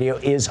language radio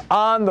is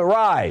on the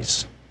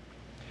rise.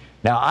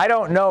 Now, I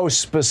don't know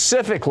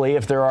specifically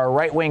if there are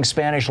right-wing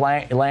Spanish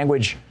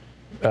language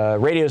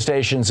radio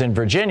stations in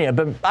Virginia,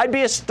 but I'd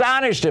be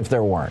astonished if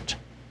there weren't.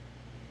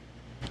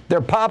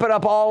 They're popping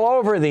up all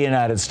over the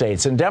United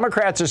States, and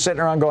Democrats are sitting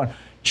around going,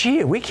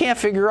 gee, we can't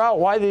figure out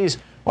why these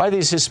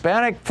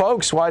Hispanic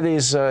folks, why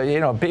these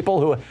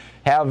people who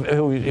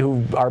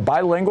are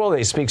bilingual,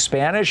 they speak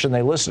Spanish and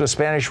they listen to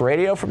Spanish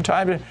radio from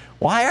time to time.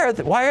 Why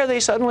are they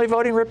suddenly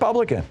voting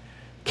Republican?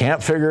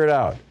 Can't figure it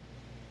out.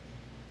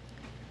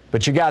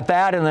 But you got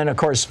that, and then of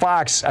course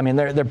Fox. I mean,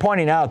 they're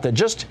pointing out that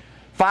just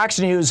Fox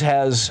News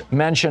has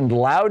mentioned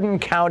Loudoun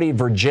County,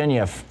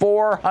 Virginia,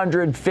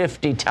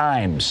 450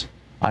 times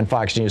on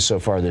Fox News so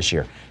far this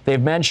year.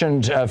 They've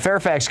mentioned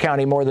Fairfax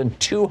County more than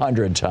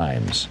 200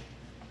 times.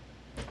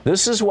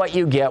 This is what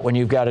you get when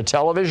you've got a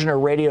television or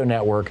radio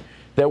network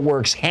that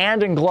works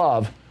hand in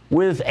glove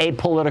with a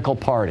political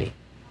party.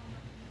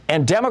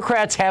 And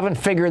Democrats haven't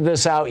figured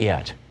this out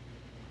yet,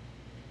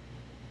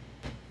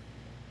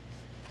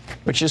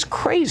 which is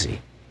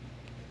crazy,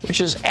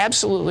 which is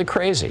absolutely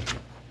crazy.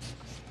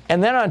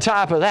 And then on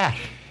top of that,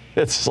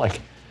 it's like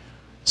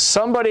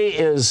somebody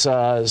is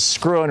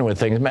screwing with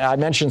things. I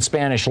mentioned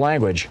Spanish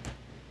language.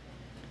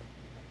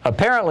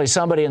 Apparently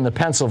somebody in the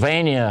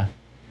Pennsylvania,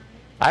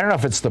 I don't know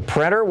if it's the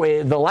printer.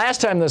 The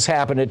last time this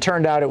happened, it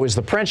turned out it was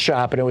the print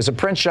shop, and it was a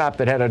print shop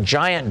that had a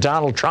giant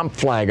Donald Trump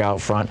flag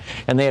out front,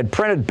 and they had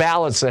printed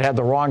ballots that had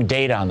the wrong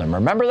date on them.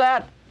 Remember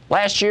that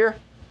last year?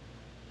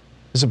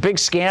 It was a big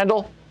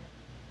scandal.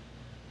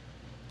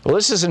 Well,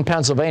 this is in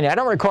Pennsylvania. I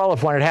don't recall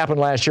if when it happened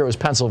last year it was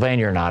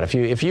Pennsylvania or not.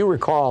 If you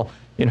recall,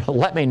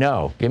 let me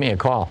know. Give me a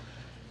call.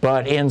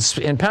 But in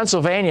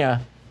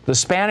Pennsylvania, the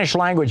Spanish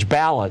language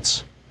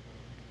ballots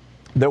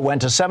that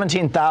went to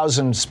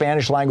 17,000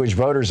 Spanish language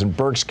voters in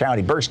Berks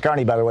County. Berks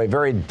County, by the way,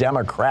 very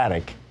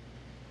Democratic.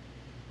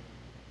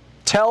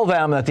 tell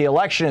them that the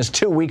election is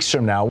 2 weeks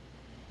from now.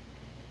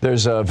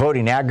 There's a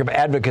voting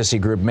advocacy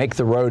group, Make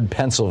the Road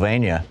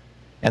Pennsylvania,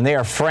 and they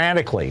are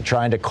frantically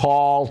trying to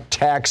call,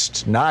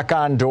 text, knock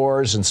on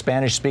doors in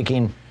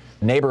Spanish-speaking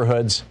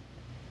neighborhoods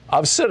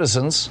of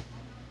citizens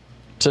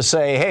to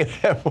say, hey,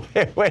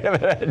 wait a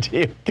minute,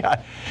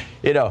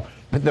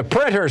 the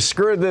printer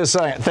screwed this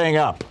thing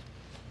up.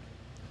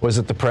 Was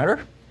it the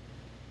printer?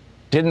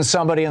 Didn't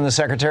somebody in the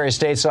Secretary of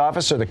State's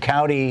office or the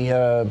county,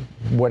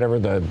 whatever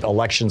the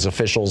elections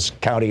officials'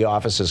 county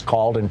office is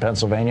called in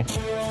Pennsylvania,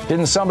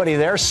 didn't somebody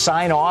there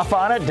sign off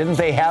on it? Didn't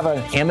they have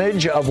an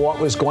image of what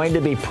was going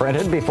to be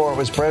printed before it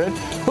was printed?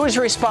 Who's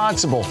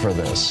responsible for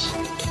this?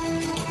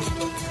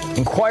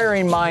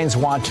 Inquiring minds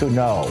want to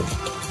know.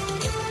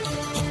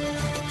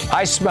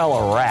 I smell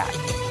a rat.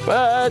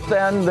 But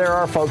then there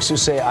are folks who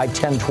say I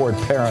tend toward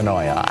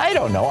paranoia. I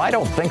don't know. I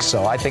don't think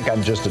so. I think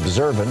I'm just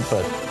observant,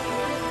 but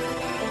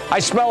I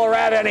smell a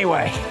rat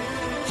anyway.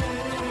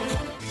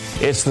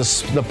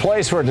 It's the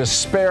place where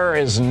despair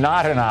is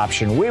not an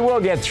option. We will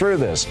get through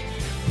this,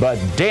 but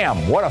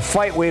damn, what a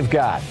fight we've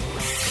got.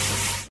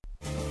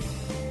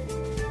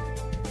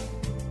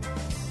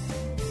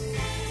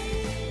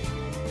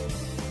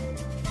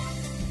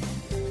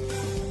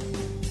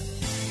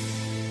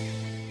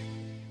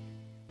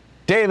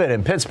 David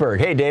in Pittsburgh.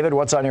 Hey, David,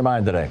 what's on your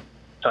mind today?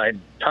 I'm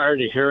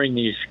tired of hearing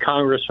these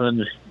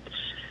congressmen.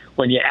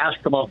 When you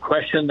ask them a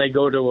question, they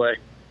go to a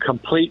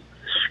complete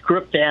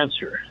script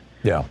answer.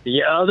 Yeah.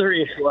 The other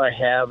issue I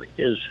have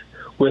is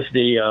with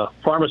the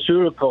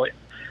pharmaceutical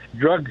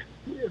drug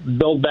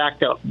Build Back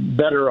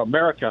Better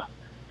America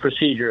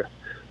procedure.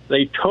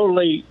 They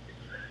totally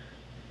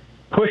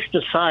pushed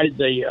aside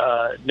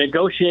the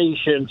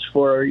negotiations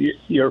for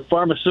your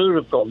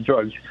pharmaceutical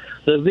drugs.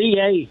 The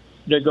VA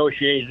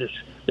negotiated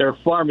their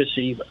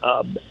pharmacy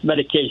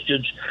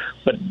medications,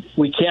 but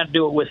we can't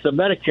do it with the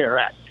Medicare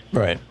Act.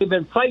 Right. We've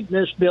been fighting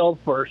this bill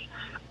for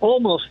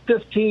almost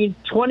 15,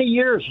 20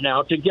 years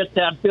now to get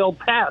that bill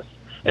passed,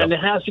 and it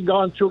hasn't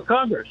gone through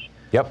Congress.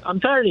 Yep. I'm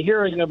tired of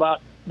hearing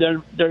about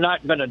they're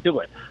not going to do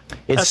it.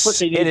 That's what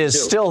they need it to is do.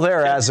 still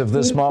there as of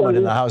this moment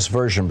in the House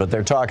version, but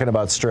they're talking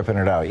about stripping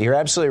it out. You're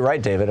absolutely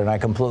right, David, and I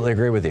completely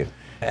agree with you.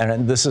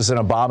 And this is an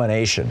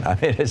abomination. I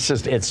mean, it's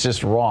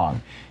just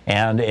wrong.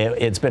 And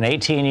it's been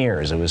 18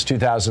 years. It was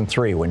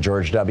 2003 when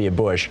George W.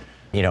 Bush,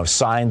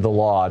 signed the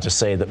law to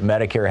say that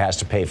Medicare has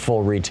to pay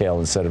full retail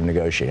instead of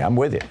negotiating. I'm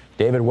with you.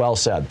 David, well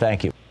said.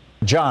 Thank you.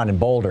 John in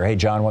Boulder. Hey,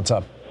 John, what's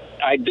up?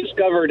 I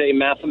discovered a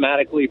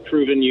mathematically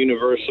proven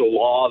universal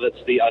law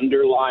that's the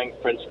underlying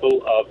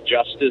principle of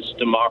justice,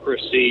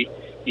 democracy,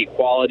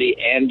 equality,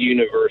 and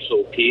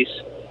universal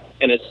peace.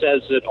 And it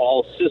says that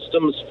all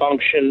systems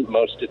function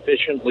most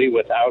efficiently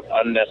without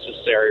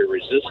unnecessary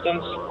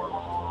resistance.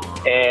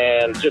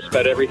 And just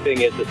about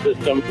everything is a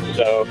system.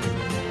 So,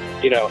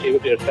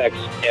 it affects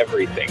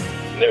everything.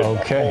 There's a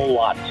whole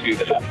lot to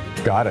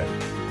that. Got it.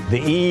 The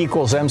E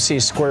equals MC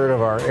squared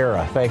of our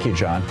era. Thank you,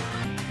 John.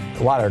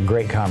 A lot of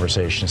great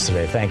conversations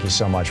today. Thank you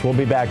so much. We'll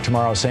be back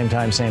tomorrow, same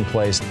time, same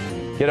place.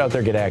 Get out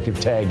there, get active,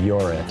 tag,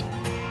 you're it.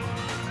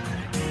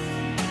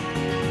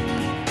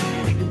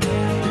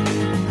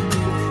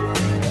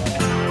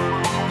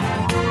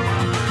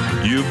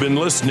 You've been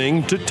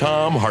listening to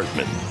Thom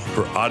Hartmann.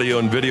 For audio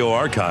and video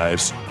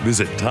archives,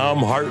 visit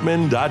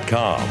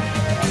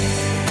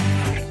thomhartmann.com.